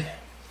good.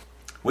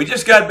 We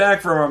just got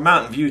back from our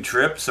Mountain View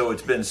trip, so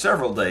it's been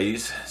several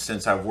days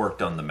since I've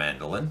worked on the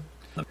mandolin.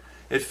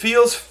 It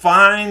feels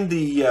fine.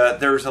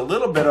 There's a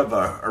little bit of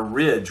a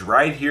ridge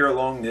right here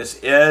along this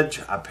edge.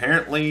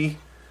 Apparently,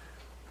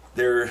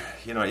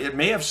 it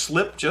may have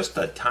slipped just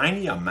a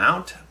tiny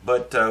amount,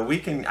 but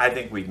I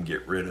think we can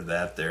get rid of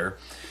that there.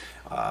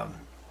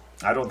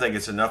 I don't think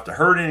it's enough to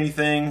hurt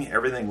anything.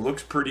 Everything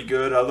looks pretty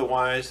good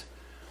otherwise.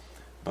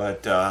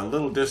 But a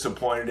little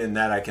disappointed in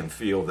that. I can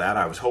feel that.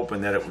 I was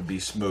hoping that it would be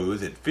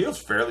smooth. It feels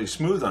fairly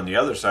smooth on the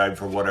other side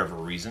for whatever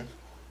reason.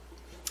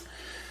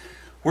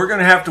 We're going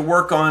to have to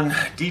work on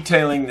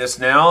detailing this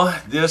now.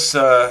 This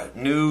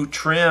new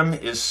trim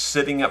is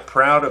sitting up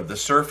proud of the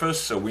surface,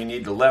 so we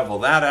need to level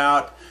that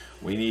out.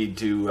 We need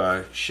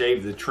to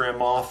shave the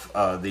trim off,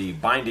 the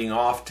binding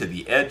off to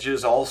the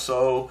edges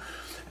also.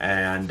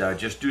 And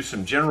just do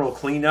some general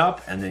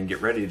cleanup and then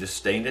get ready to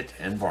stain it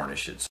and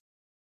varnish it.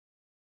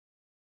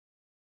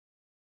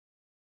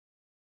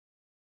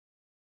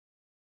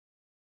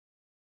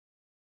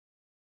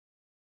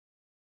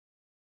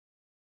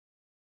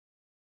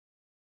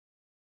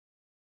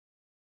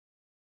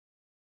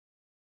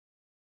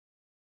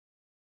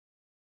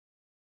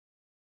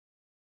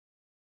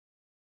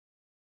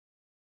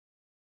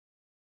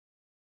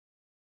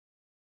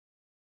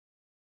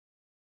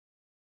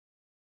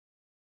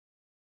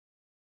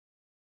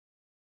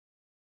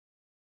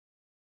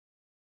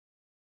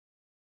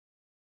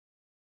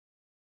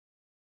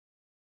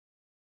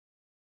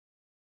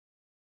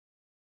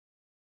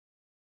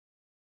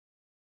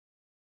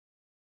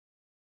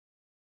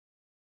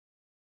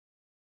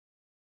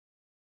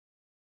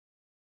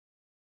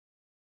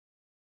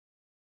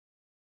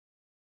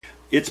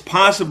 It's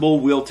possible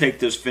we'll take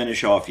this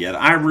finish off yet.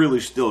 I really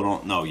still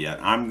don't know yet.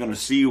 I'm going to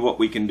see what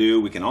we can do.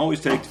 We can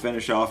always take the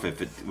finish off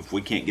if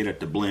we can't get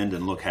it to blend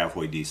and look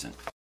halfway decent.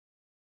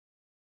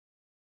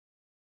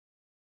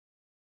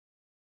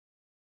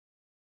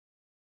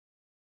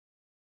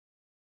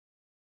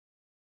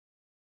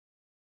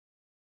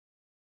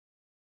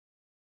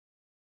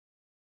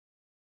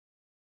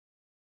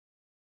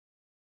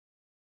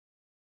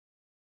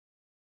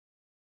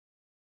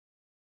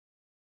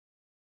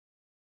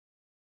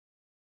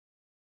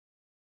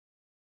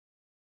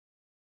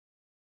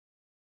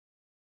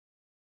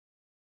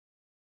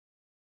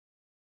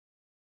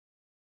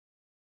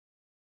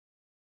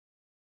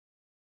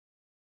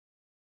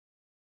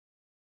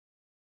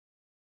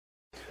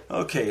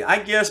 Okay, I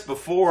guess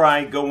before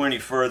I go any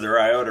further,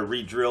 I ought to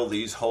re-drill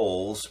these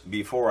holes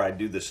before I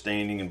do the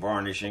staining and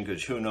varnishing,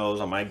 because who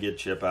knows, I might get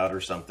chip out or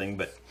something.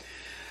 But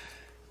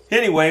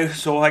anyway,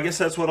 so I guess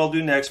that's what I'll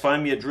do next.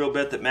 Find me a drill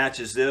bit that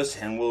matches this,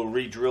 and we'll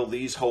re-drill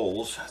these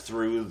holes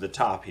through the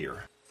top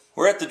here.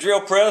 We're at the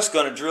drill press,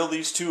 going to drill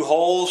these 2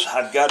 holes.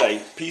 I've got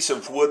a piece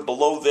of wood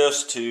below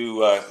this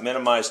to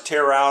minimize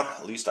tear out.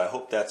 At least I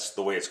hope that's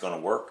the way it's going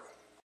to work.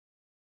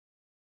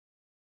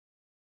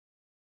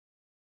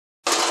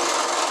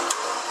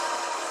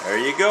 There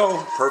you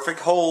go,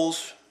 perfect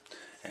holes,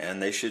 and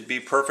they should be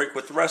perfect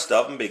with the rest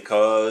of them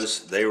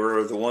because they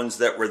were the ones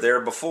that were there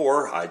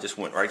before. I just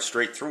went right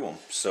straight through them,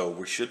 so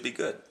we should be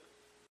good.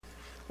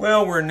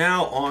 Well, we're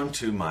now on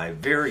to my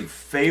very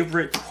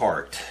favorite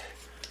part,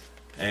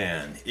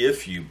 and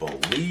if you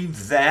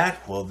believe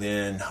that, well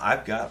then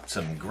I've got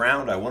some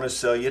ground I want to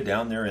sell you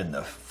down there in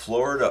the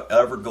Florida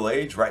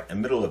Everglades, right in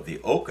the middle of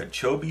the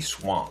Okeechobee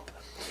Swamp.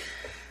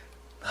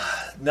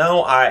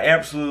 No, I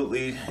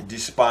absolutely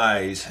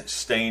despise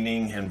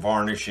staining and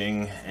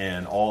varnishing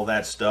and all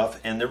that stuff.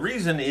 And the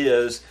reason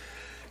is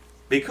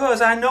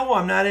because I know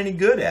I'm not any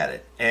good at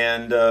it.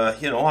 And,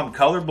 you know, I'm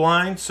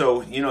colorblind.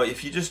 So, you know,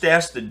 if you just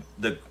ask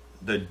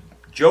the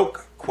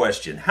joke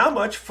question, how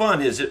much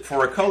fun is it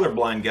for a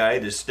colorblind guy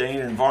to stain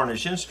and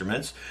varnish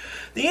instruments?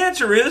 The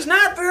answer is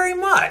not very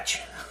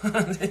much.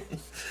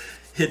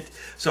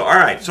 So, all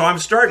right, so I'm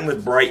starting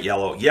with bright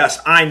yellow. Yes,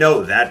 I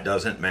know that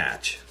doesn't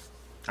match.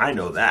 I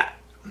know that.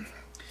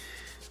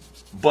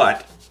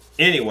 But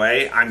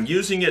anyway, I'm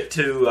using it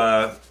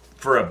to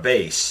for a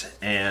base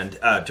and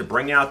to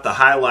bring out the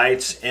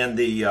highlights and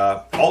the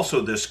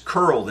also this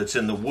curl that's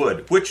in the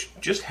wood, which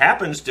just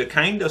happens to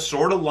kind of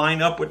sort of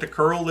line up with the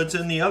curl that's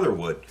in the other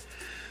wood.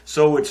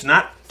 So it's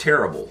not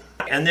terrible.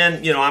 And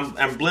then, you know,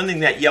 I'm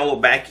blending that yellow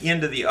back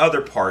into the other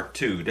part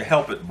too to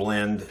help it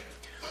blend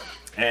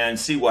and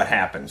see what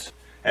happens.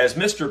 As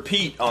Mr.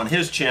 Pete on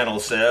his channel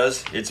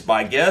says, it's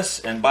by guess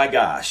and by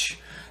gosh.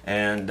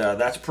 And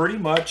that's pretty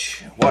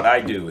much what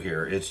I do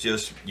here. It's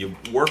just you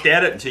work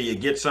at it until you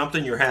get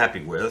something you're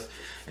happy with.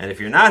 And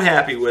if you're not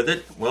happy with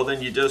it, well then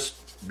you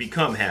just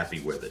become happy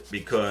with it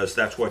because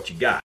that's what you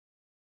got.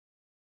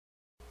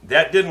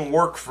 That didn't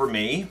work for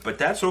me, but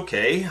that's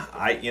okay.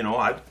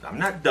 I'm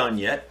not done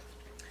yet.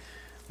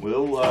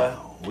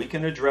 We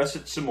can address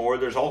it some more.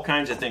 There's all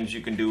kinds of things you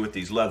can do with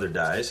these leather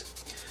dyes.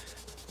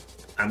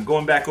 I'm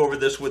going back over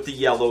this with the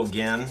yellow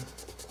again.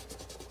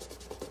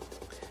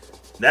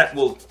 That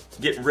will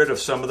get rid of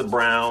some of the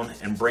brown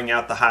and bring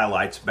out the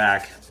highlights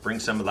back, bring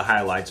some of the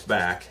highlights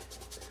back.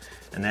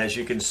 And as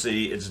you can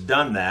see, it's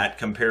done that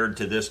compared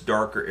to this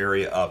darker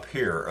area up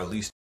here, or at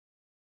least.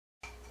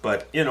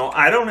 But, you know,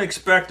 I don't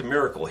expect a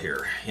miracle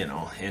here, you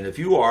know, and if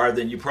you are,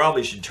 then you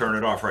probably should turn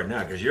it off right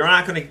now because you're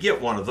not going to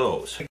get one of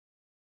those.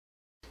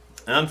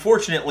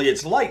 Unfortunately,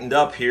 it's lightened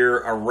up here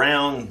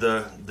around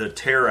the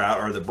tear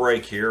out or the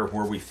break here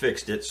where we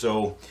fixed it,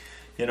 so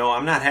you know,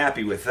 I'm not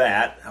happy with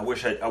that. I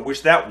wish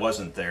that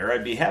wasn't there.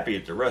 I'd be happy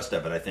with the rest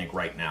of it, I think,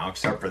 right now,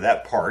 except for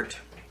that part.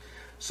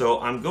 So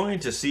I'm going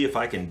to see if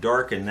I can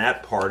darken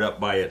that part up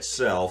by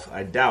itself.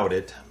 I doubt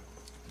it.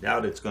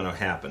 Doubt it's going to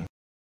happen.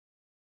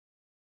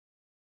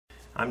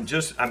 I'm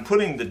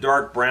putting the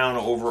dark brown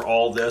over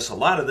all this. A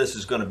lot of this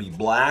is going to be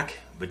black,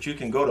 but you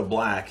can go to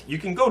black. You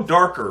can go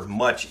darker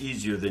much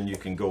easier than you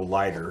can go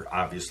lighter,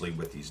 obviously,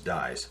 with these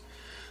dyes.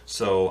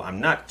 So I'm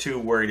not too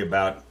worried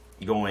about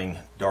going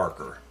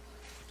darker.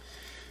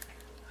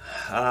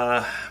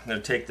 I'm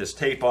going to take this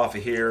tape off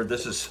of here.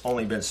 This has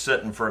only been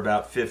sitting for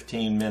about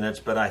 15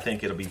 minutes, but I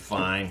think it'll be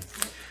fine.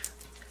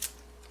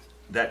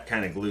 That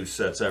kind of glue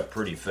sets up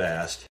pretty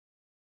fast.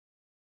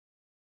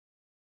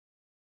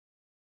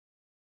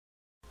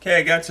 Okay,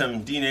 I got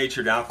some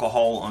denatured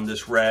alcohol on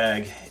this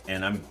rag,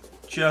 and I'm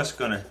just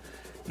going to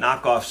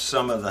knock off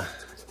some of the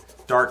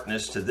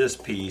darkness to this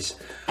piece.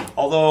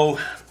 Although,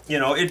 you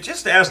know, it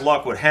just as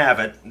luck would have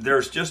it,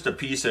 there's just a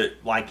piece of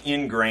like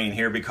ingrain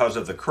here because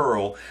of the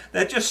curl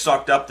that just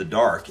sucked up the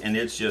dark, and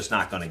it's just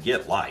not going to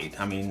get light.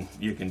 I mean,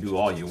 you can do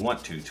all you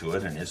want to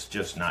it, and it's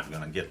just not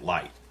going to get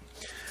light.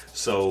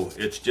 So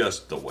it's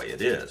just the way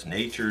it is.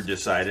 Nature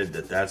decided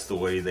that that's the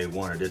way they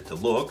wanted it to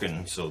look,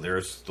 and so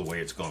there's the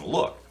way it's going to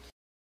look.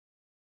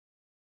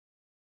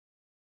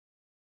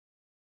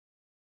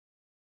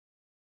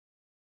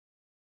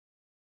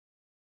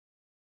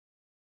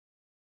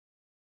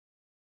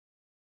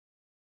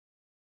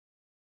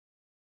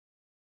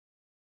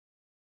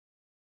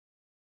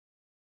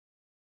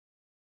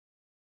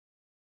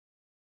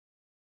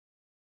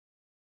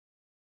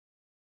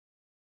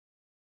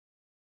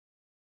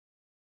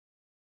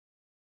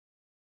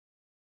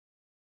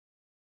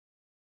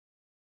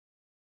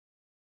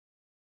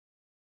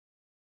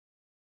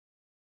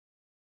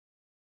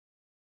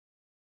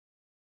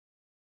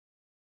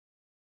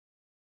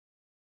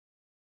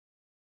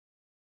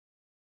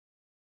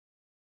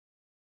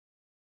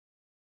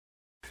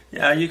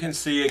 Yeah, you can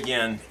see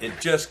again,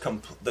 it just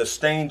the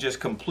stain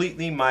just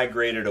completely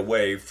migrated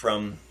away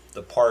from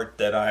the part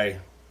that I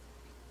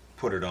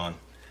put it on.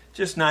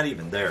 Just not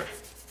even there.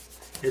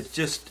 It's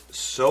just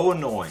so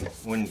annoying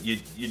when you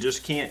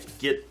just can't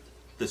get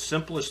the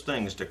simplest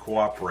things to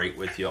cooperate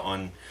with you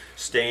on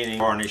staining,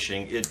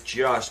 varnishing. It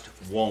just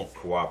won't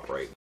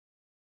cooperate.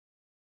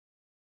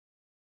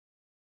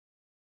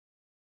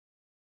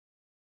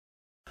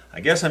 I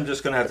guess I'm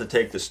just going to have to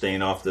take the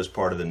stain off this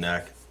part of the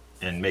neck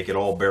and make it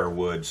all bare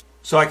woods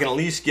so I can at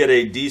least get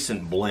a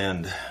decent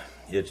blend.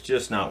 It's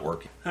just not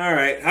working.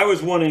 Alright, I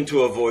was wanting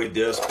to avoid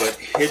this, but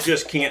it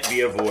just can't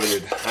be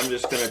avoided. I'm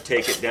just going to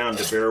take it down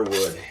to bare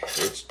wood.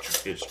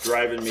 It's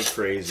driving me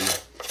crazy.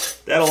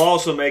 That'll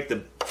also make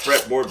the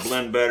fretboard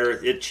blend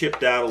better. It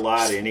chipped out a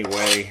lot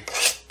anyway.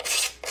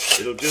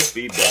 It'll just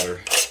be better.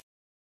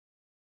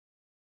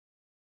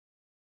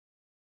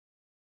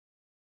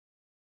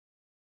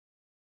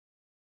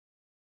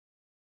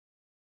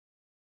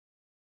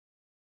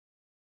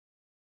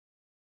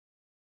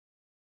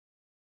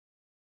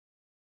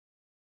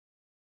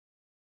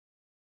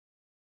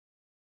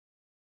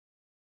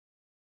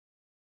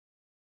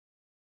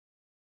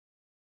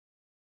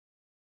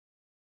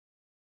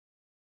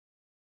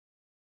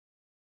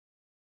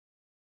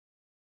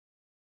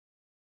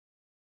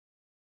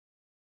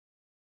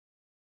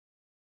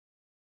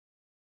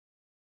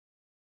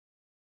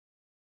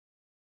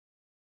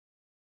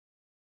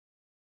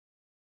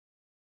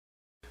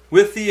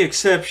 With the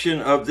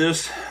exception of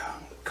this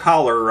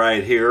collar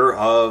right here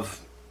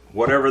of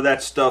whatever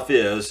that stuff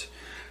is,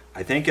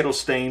 I think it'll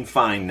stain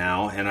fine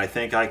now, and I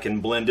think I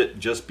can blend it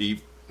just be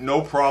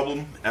no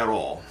problem at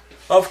all.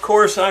 Of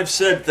course, I've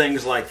said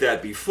things like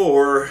that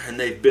before, and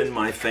they've been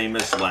my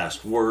famous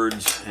last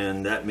words,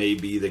 and that may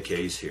be the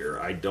case here.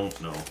 I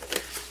don't know.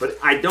 But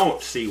I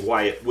don't see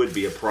why it would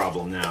be a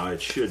problem now.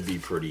 It should be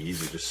pretty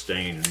easy to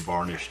stain and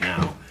varnish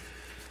now.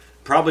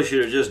 Probably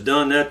should have just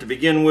done that to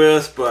begin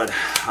with, but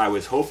I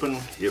was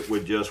hoping it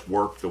would just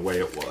work the way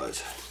it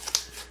was.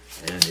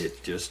 And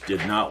it just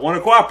did not want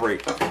to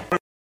cooperate.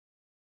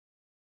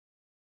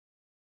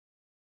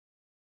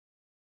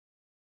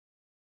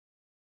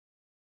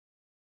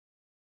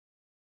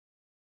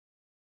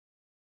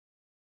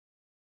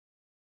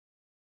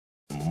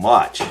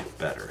 Much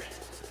better.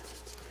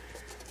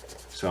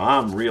 So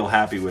I'm real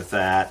happy with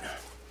that.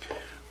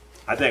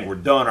 I think we're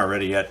done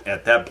already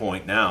at that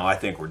point now. I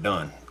think we're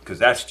done, because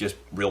that's just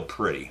real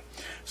pretty.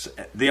 So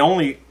the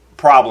only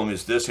problem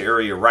is this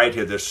area right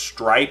here, this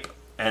stripe,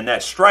 and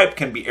that stripe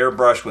can be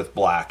airbrushed with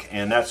black,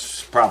 and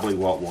that's probably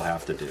what we'll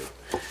have to do.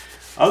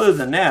 Other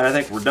than that, I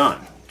think we're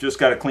done. Just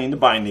got to clean the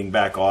binding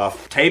back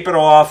off, tape it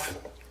off,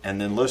 and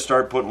then let's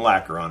start putting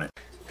lacquer on it.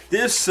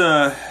 This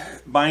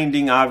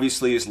binding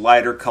obviously is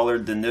lighter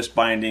colored than this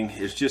binding.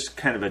 It's just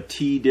kind of a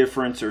tea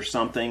difference or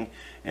something,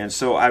 and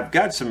so I've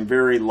got some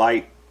very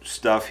light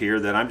stuff here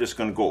that I'm just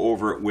going to go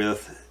over it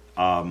with.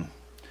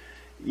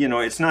 You know,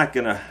 it's not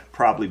going to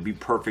probably be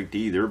perfect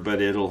either,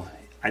 but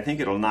I think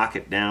it'll knock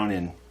it down,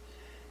 and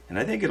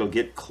I think it'll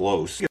get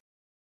close.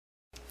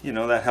 You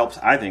know, that helps.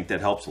 I think that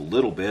helps a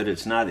little bit.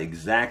 It's not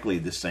exactly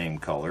the same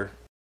color.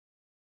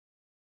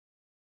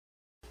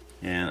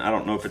 And I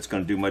don't know if it's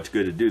going to do much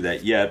good to do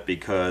that yet,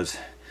 because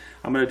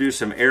I'm going to do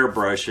some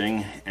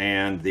airbrushing,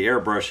 and the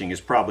airbrushing is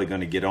probably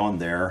going to get on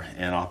there,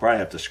 and I'll probably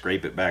have to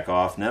scrape it back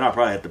off, and then I'll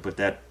probably have to put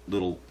that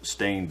little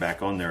stain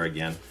back on there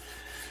again.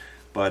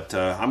 But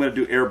I'm going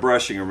to do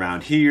airbrushing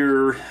around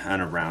here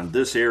and around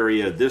this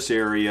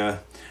area,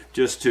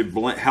 just to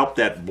help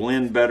that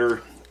blend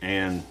better,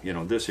 and you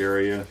know, this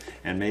area,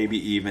 and maybe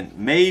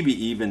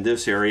even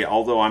this area,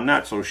 although I'm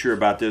not so sure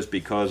about this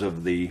because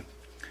of the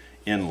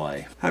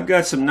inlay. I've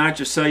got some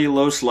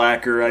nitrocellulose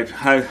lacquer.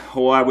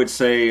 I would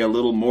say a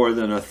little more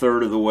than a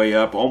third of the way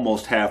up,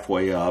 almost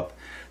halfway up.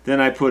 Then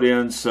I put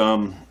in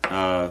some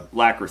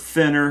lacquer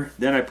thinner.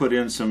 Then I put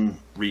in some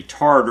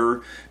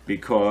retarder,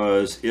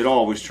 because it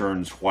always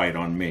turns white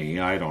on me.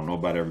 I don't know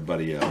about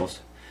everybody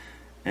else.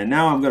 And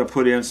now I'm going to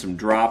put in some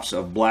drops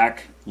of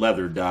black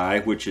leather dye,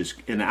 which is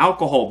an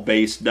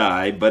alcohol-based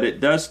dye, but it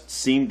does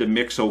seem to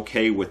mix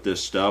okay with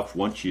this stuff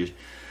once you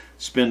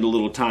spend a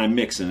little time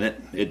mixing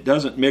it. It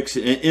doesn't mix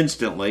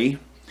instantly,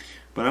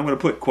 but I'm going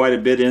to put quite a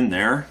bit in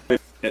there.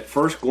 At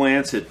first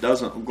glance, it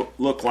doesn't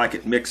look like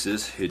it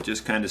mixes. It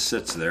just kind of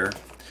sits there.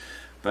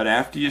 But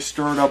after you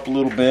stir it up a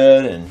little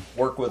bit and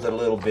work with it a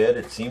little bit,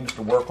 it seems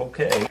to work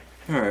okay.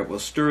 Alright, we'll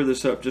stir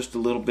this up just a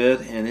little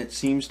bit, and it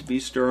seems to be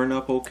stirring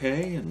up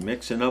okay and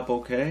mixing up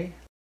okay.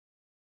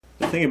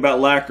 The thing about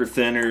lacquer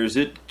thinner is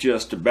it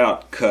just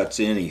about cuts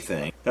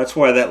anything. That's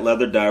why that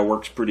leather dye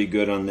works pretty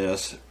good on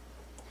this.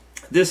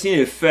 This in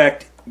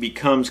effect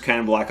becomes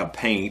kind of like a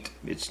paint.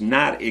 It's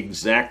not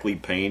exactly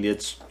paint,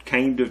 it's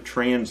kind of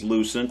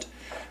translucent,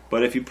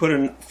 but if you put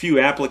a few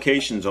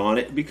applications on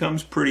it, it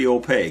becomes pretty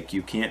opaque.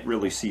 You can't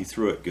really see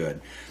through it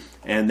good.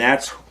 And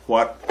that's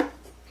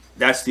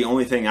the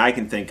only thing I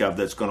can think of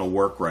that's going to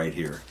work right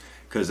here,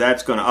 because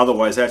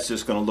otherwise that's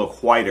just going to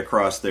look white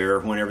across there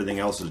when everything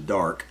else is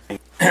dark.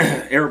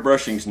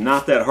 Airbrushing's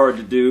not that hard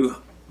to do.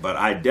 but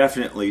I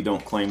definitely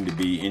don't claim to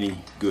be any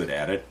good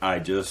at it. I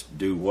just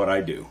do what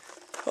I do.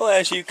 Well,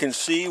 as you can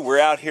see, we're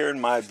out here in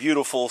my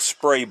beautiful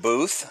spray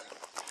booth.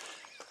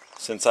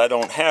 Since I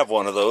don't have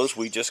one of those,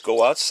 we just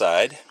go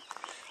outside.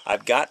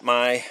 I've got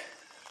my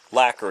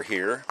lacquer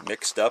here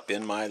mixed up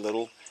in my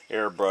little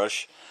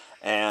airbrush,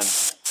 and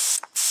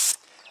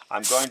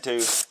I'm going to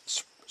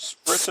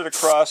spritz it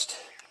across.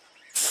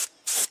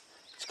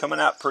 It's coming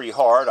out pretty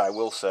hard, I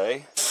will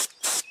say.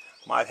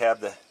 Might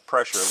have the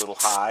pressure a little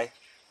high.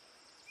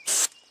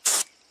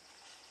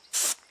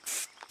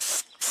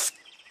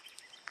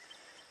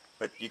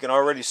 But you can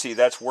already see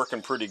that's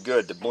working pretty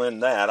good to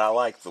blend that. I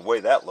like the way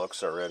that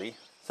looks already.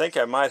 I think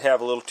I might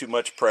have a little too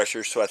much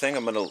pressure, so I think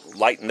I'm going to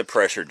lighten the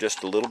pressure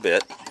just a little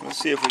bit. Let's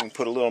see if we can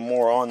put a little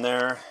more on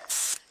there.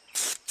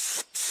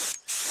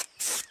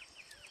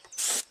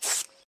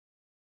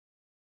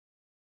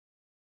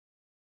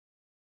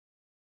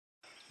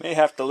 May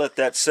have to let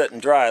that set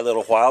and dry a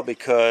little while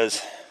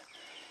because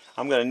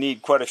I'm going to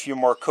need quite a few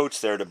more coats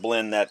there to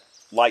blend that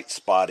light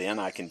spot in,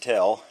 I can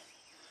tell.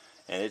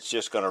 And it's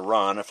just going to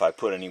run if I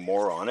put any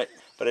more on it.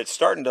 But it's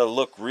starting to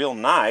look real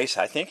nice.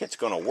 I think it's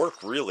going to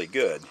work really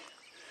good.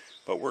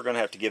 But we're going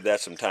to have to give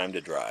that some time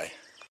to dry.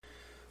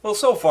 Well,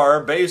 so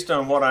far, based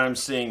on what I'm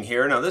seeing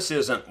here, now this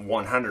isn't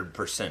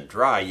 100%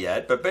 dry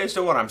yet, but based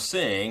on what I'm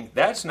seeing,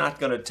 that's not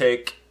going to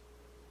take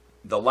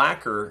the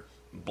lacquer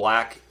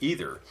black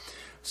either.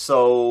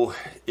 So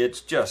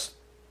it's just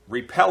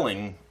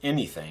repelling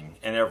anything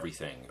and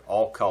everything,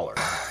 all color.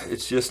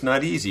 It's just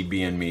not easy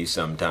being me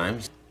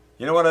sometimes.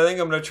 You know what I think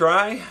I'm going to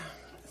try?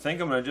 I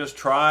think I'm going to just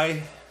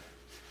try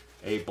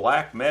a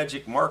black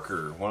magic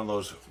marker, one of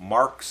those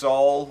marks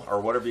all,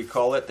 or whatever you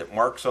call it, that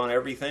marks on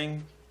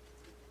everything.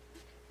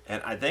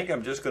 And I think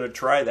I'm just going to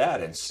try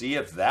that and see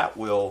if that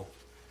will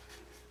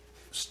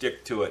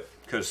stick to it.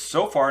 Because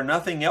so far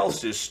nothing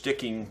else is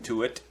sticking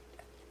to it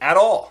at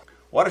all.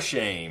 What a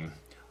shame.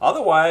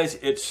 Otherwise,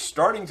 it's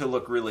starting to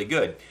look really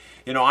good.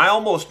 You know, I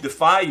almost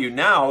defy you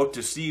now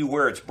to see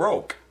where it's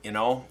broke. You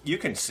know, you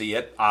can see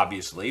it,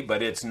 obviously,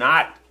 but it's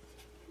not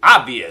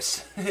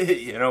obvious.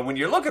 You know, when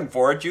you're looking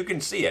for it, you can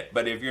see it.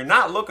 But if you're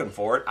not looking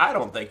for it, I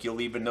don't think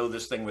you'll even know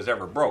this thing was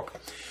ever broke.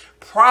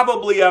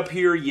 Probably up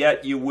here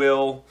yet you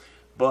will,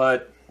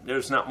 but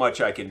there's not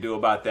much I can do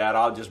about that.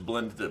 I'll just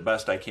blend it the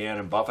best I can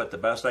and buff it the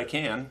best I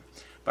can.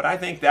 But I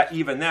think that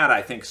even that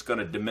I think is going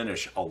to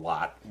diminish a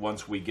lot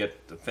once we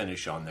get the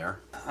finish on there.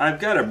 I've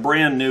got a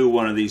brand new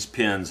one of these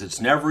pins. It's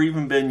never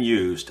even been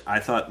used. I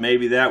thought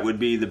maybe that would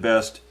be the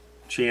best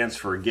chance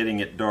for getting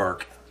it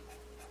dark.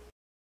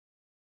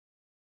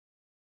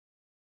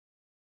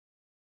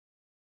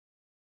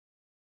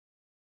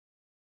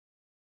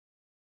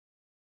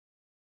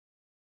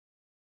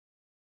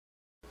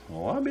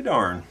 Well, I'll be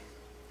darned.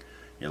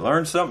 You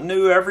learn something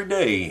new every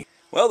day.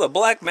 Well, the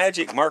black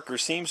magic marker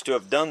seems to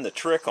have done the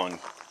trick on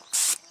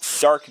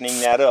darkening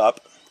that up.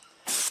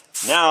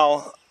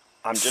 Now,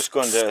 I'm just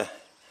going to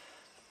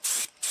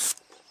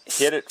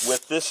hit it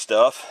with this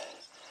stuff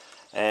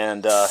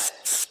and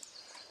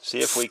see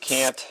if we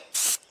can't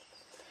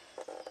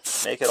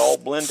make it all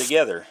blend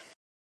together.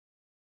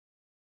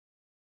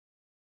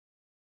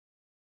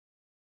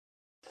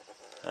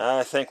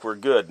 I think we're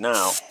good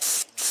now.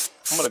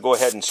 I'm going to go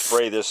ahead and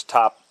spray this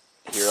top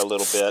here a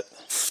little bit,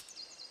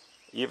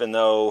 even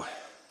though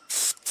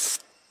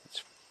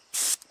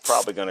it's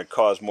probably going to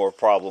cause more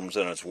problems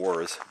than it's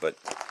worth, but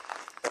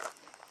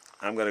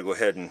I'm going to go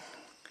ahead and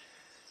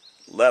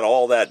let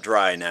all that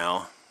dry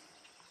now.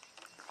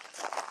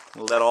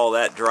 Let all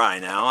that dry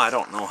now. I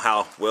don't know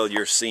how well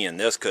you're seeing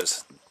this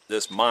because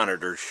this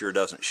monitor sure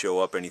doesn't show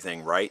up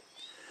anything right,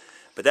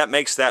 but that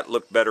makes that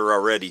look better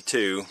already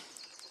too.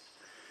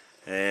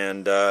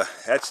 And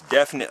that's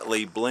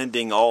definitely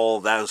blending all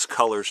those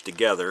colors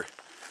together.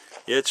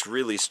 It's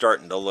really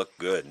starting to look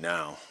good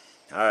now.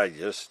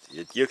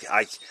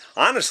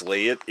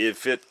 Honestly,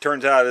 if it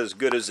turns out as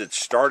good as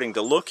it's starting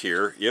to look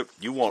here,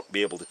 you won't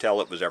be able to tell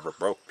it was ever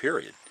broke,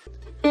 period.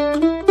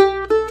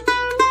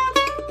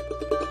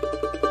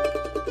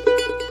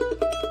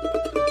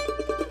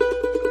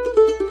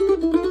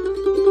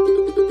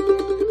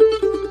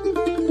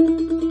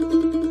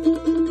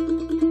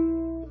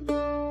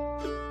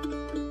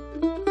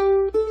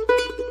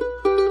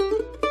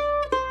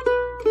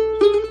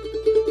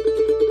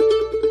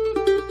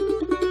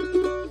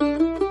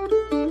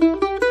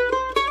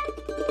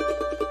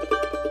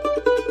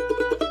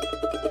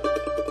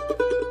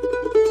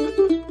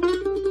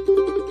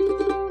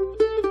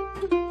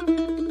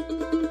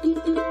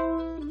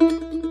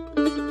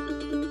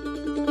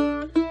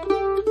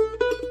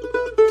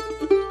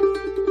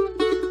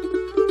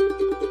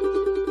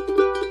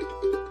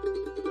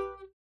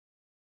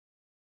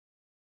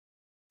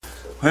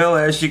 Well,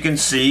 as you can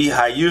see,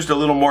 I used a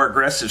little more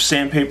aggressive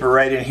sandpaper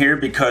right in here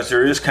because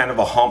there is kind of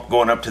a hump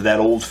going up to that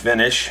old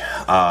finish.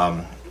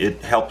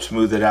 It helped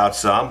smooth it out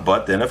some,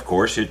 but then of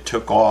course it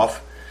took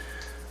off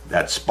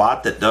that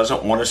spot that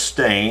doesn't want to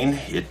stain.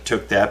 It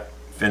took that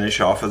finish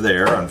off of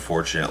there,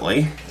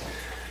 unfortunately.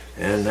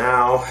 And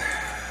now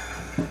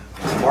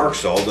the mark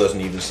saw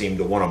doesn't even seem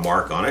to want to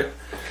mark on it.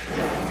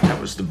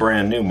 was the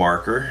brand new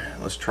marker.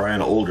 Let's try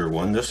an older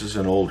one. This is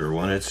an older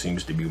one. It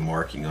seems to be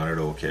marking on it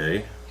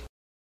okay.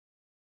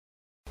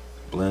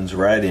 Blends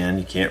right in.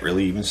 You can't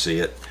really even see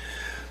it.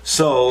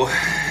 So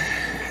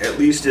at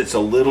least it's a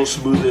little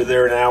smoother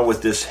there now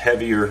with this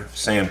heavier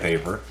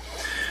sandpaper.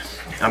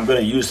 I'm going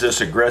to use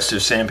this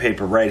aggressive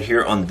sandpaper right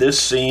here on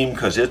this seam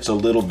because it's a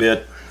little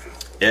bit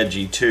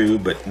edgy too,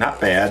 but not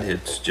bad.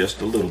 It's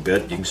just a little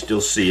bit. You can still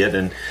see it.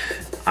 And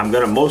I'm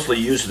going to mostly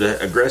use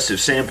the aggressive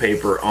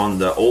sandpaper on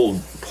the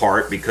old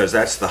part because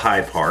that's the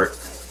high part.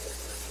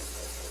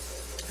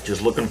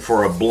 Just looking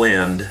for a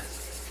blend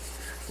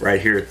right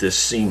here at this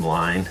seam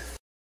line.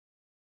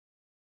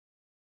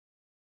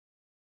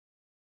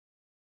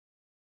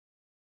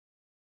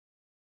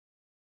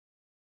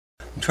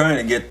 I'm trying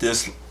to get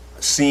this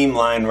seam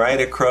line right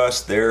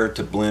across there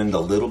to blend a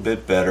little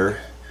bit better.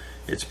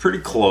 It's pretty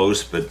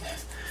close, but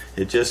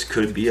it just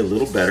could be a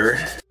little better.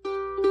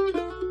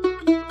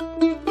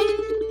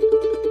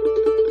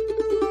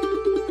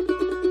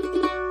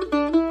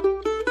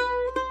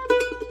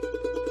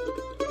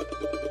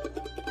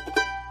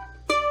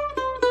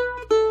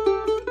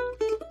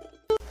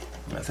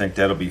 I think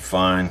that'll be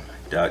fine.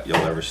 Doubt you'll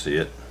ever see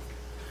it.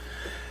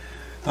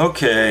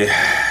 Okay,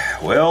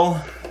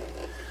 well,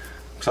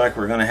 looks like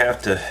we're gonna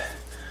have to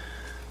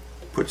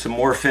put some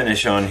more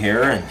finish on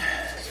here, and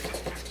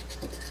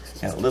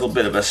got a little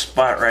bit of a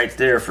spot right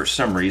there for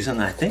some reason.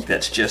 I think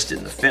that's just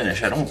in the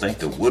finish. I don't think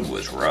the wood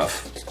was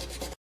rough.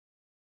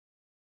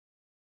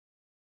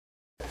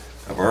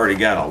 I've already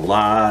got a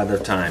lot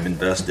of time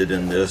invested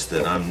in this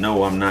that I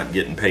know I'm not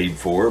getting paid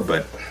for,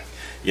 but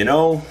you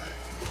know,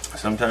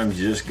 sometimes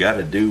you just got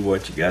to do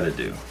what you got to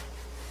do.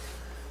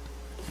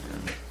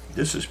 And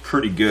this is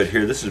pretty good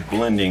here. This is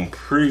blending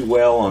pretty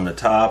well on the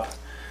top.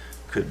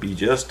 Could be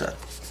just a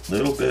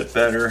little bit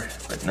better,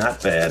 but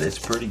not bad. It's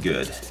pretty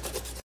good.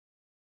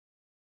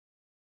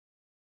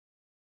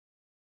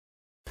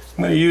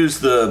 I'm going to use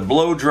the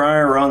blow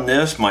dryer on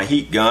this, my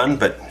heat gun,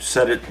 but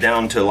set it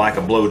down to like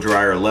a blow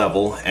dryer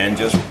level and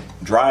just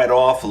dry it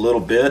off a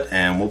little bit,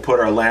 and we'll put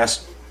our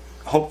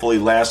hopefully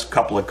last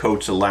couple of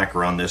coats of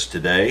lacquer on this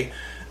today,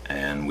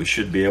 and we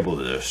should be able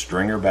to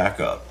string her back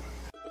up.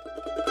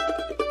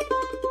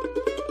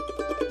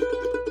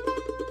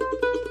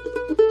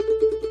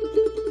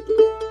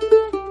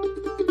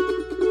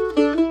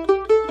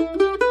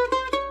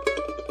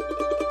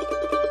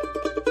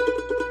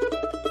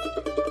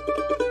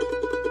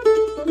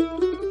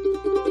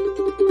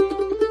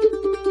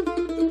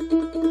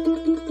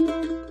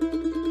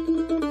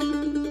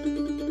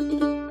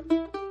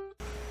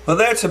 Well,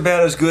 that's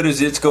about as good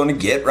as it's going to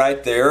get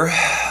right there.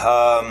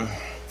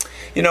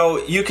 You know,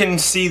 you can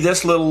see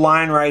this little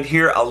line right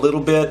here a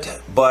little bit,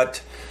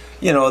 but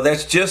you know,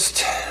 that's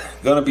just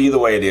going to be the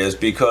way it is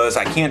because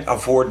I can't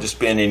afford to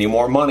spend any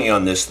more money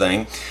on this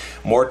thing,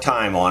 more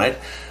time on it.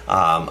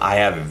 I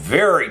have a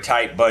very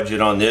tight budget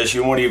on this.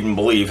 You won't even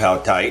believe how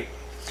tight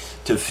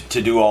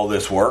to do all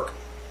this work.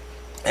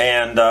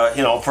 And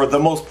you know, for the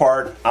most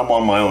part, I'm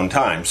on my own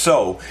time.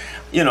 So,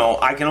 you know,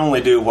 I can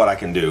only do what I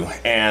can do.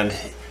 And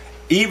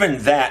even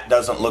that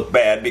doesn't look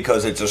bad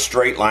because it's a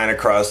straight line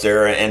across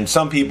there, and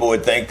some people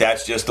would think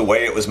that's just the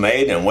way it was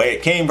made and the way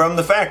it came from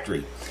the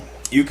factory.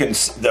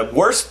 The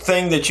worst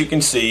thing that you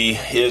can see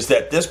is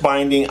that this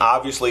binding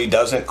obviously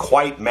doesn't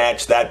quite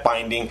match that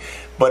binding,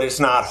 but it's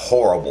not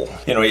horrible.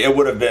 You know, it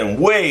would have been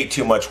way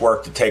too much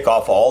work to take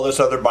off all this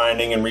other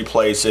binding and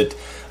replace it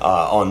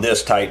on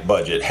this tight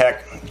budget.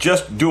 Heck,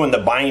 just doing the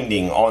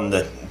binding on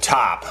the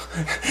top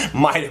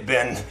might have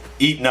been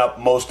eating up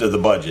most of the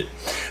budget.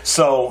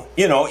 So,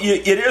 you know,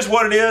 it is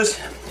what it is.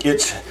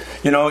 It's,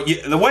 you know,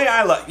 the way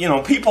you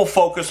know, people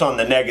focus on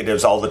the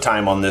negatives all the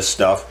time on this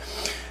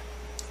stuff.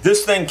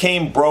 This thing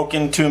came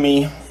broken to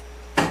me,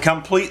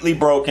 completely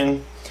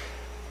broken.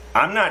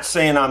 I'm not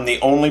saying I'm the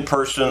only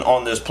person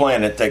on this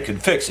planet that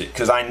could fix it,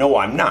 because I know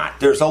I'm not.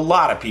 There's a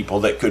lot of people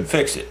that could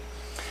fix it.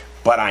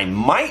 But I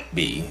might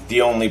be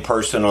the only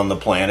person on the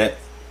planet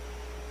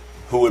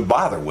who would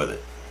bother with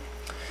it.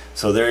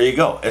 So there you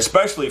go,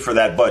 especially for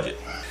that budget.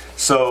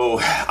 So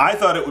I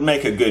thought it would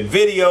make a good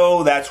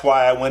video. That's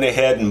why I went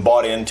ahead and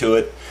bought into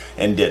it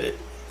and did it.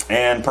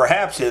 And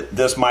perhaps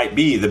this might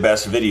be the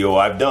best video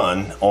I've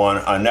done on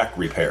a neck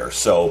repair.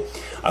 So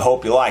I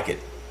hope you like it.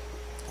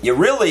 You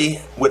really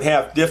would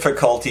have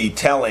difficulty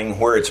telling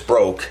where it's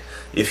broke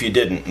if you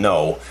didn't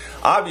know.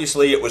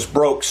 Obviously it was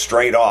broke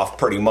straight off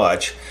pretty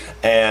much.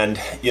 And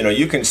you know,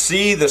 you can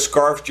see the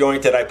scarf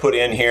joint that I put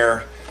in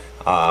here.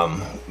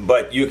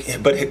 But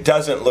it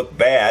doesn't look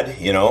bad,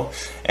 you know,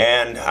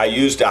 and I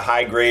used a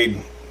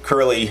high-grade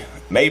curly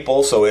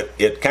maple, so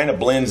it kind of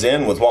blends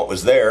in with what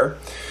was there.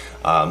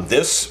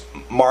 This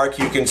mark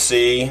you can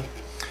see,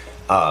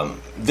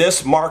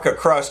 this mark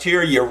across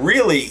here, you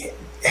really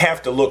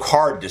have to look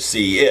hard to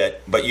see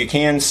it, but you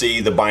can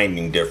see the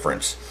binding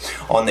difference.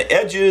 On the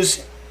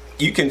edges,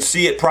 you can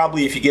see it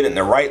probably if you get it in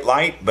the right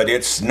light, but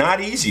it's not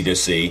easy to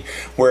see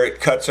where it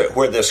cuts,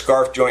 where the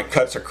scarf joint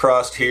cuts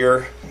across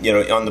here. You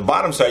know, on the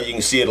bottom side you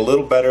can see it a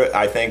little better,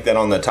 I think, than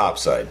on the top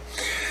side.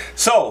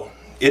 So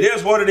it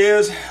is what it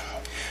is.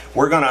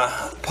 We're going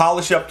to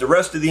polish up the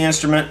rest of the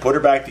instrument, put her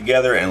back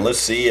together, and let's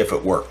see if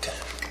it worked.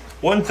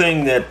 One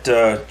thing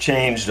that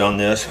changed on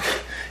this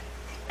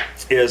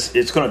is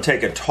it's going to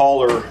take a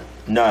taller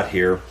nut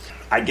here.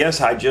 I guess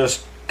I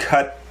just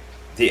cut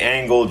the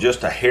angle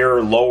just a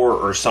hair lower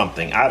or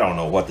something. I don't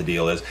know what the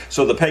deal is.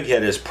 So the peg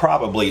head is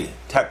probably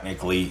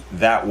technically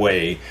that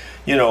way,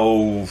 you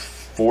know,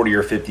 40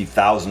 or 50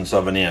 thousandths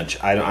of an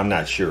inch. I'm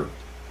not sure.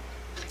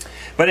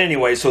 But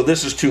anyway, so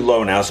this is too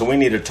low now, so we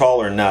need a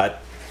taller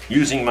nut.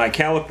 Using my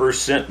calipers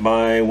sent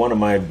by one of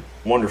my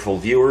wonderful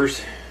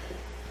viewers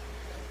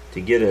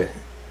to get a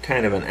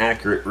kind of an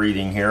accurate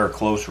reading here, a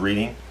close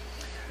reading.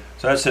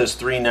 So that says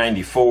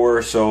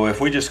 394, so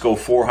if we just go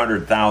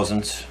 400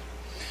 thousandths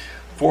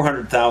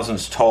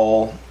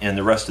tall, and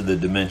the rest of the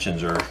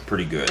dimensions are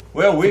pretty good.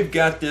 Well, we've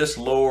got this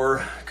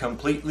Loar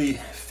completely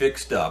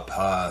fixed up.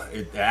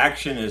 The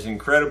action is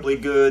incredibly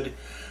good.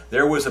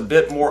 There was a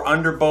bit more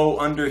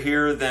underbow under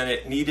here than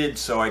it needed,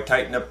 so I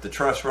tightened up the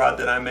truss rod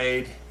that I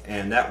made,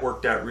 and that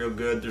worked out real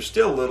good. There's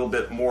still a little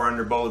bit more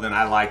underbow than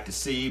I like to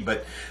see,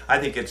 but I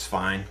think it's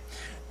fine.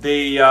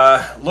 The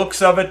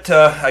looks of it,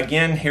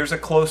 again, here's a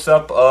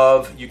close-up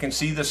of, you can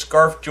see the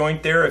scarf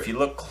joint there. If you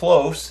look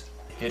close,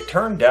 it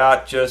turned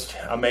out just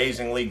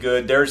amazingly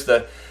good. There's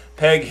the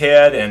peg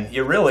head, and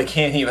you really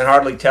can't even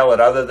hardly tell it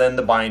other than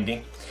the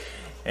binding.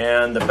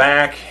 And the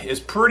back is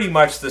pretty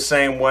much the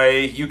same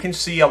way. You can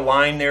see a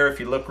line there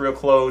if you look real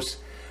close,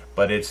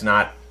 but it's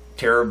not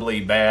terribly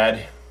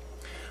bad.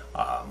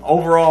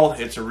 Overall,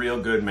 it's a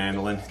real good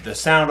mandolin. The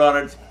sound on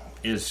it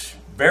is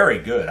very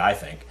good, I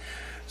think.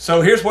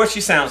 So here's what she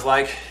sounds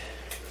like.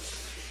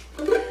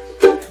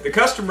 The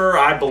customer,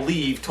 I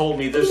believe, told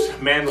me this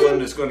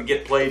mandolin is going to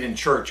get played in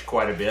church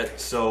quite a bit.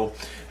 So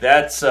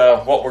that's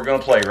what we're going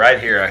to play right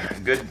here, a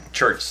good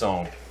church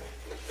song.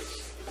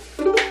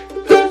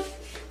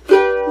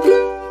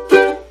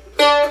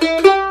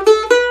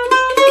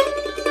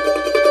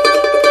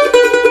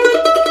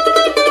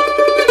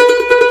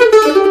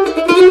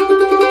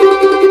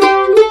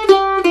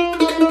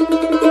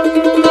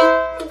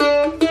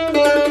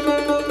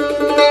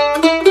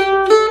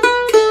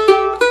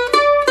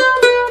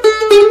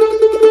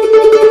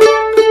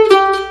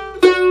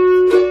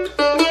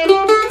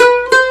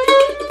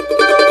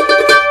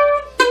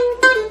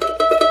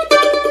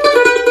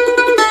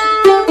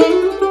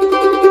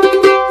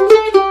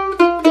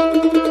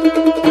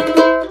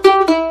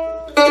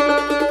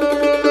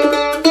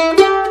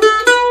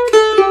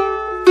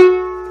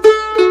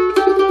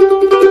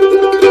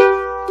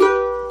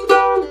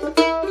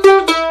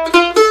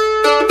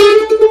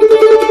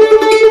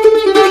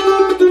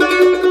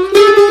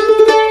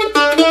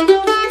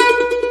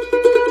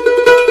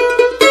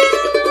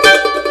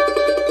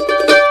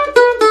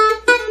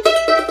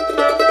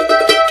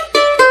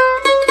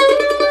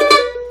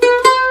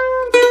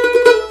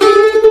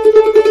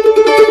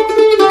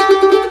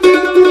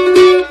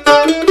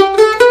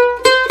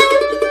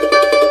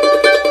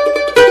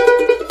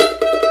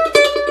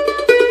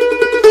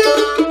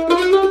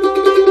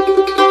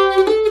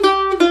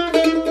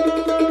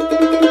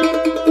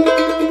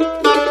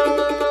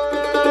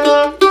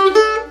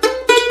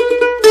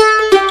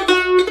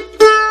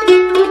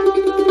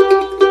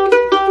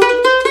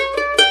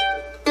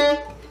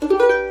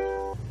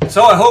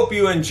 So I hope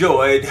you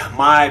enjoyed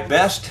my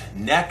best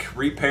neck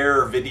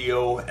repair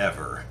video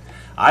ever.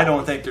 I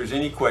don't think there's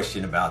any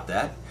question about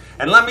that.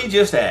 And let me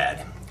just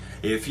add,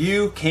 if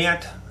you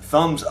can't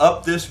thumbs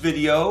up this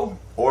video,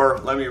 or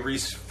let me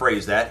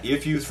rephrase that,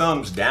 if you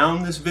thumbs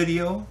down this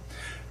video,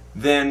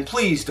 then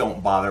please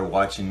don't bother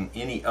watching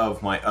any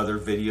of my other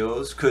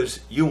videos,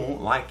 because you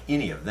won't like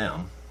any of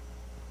them.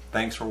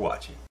 Thanks for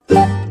watching.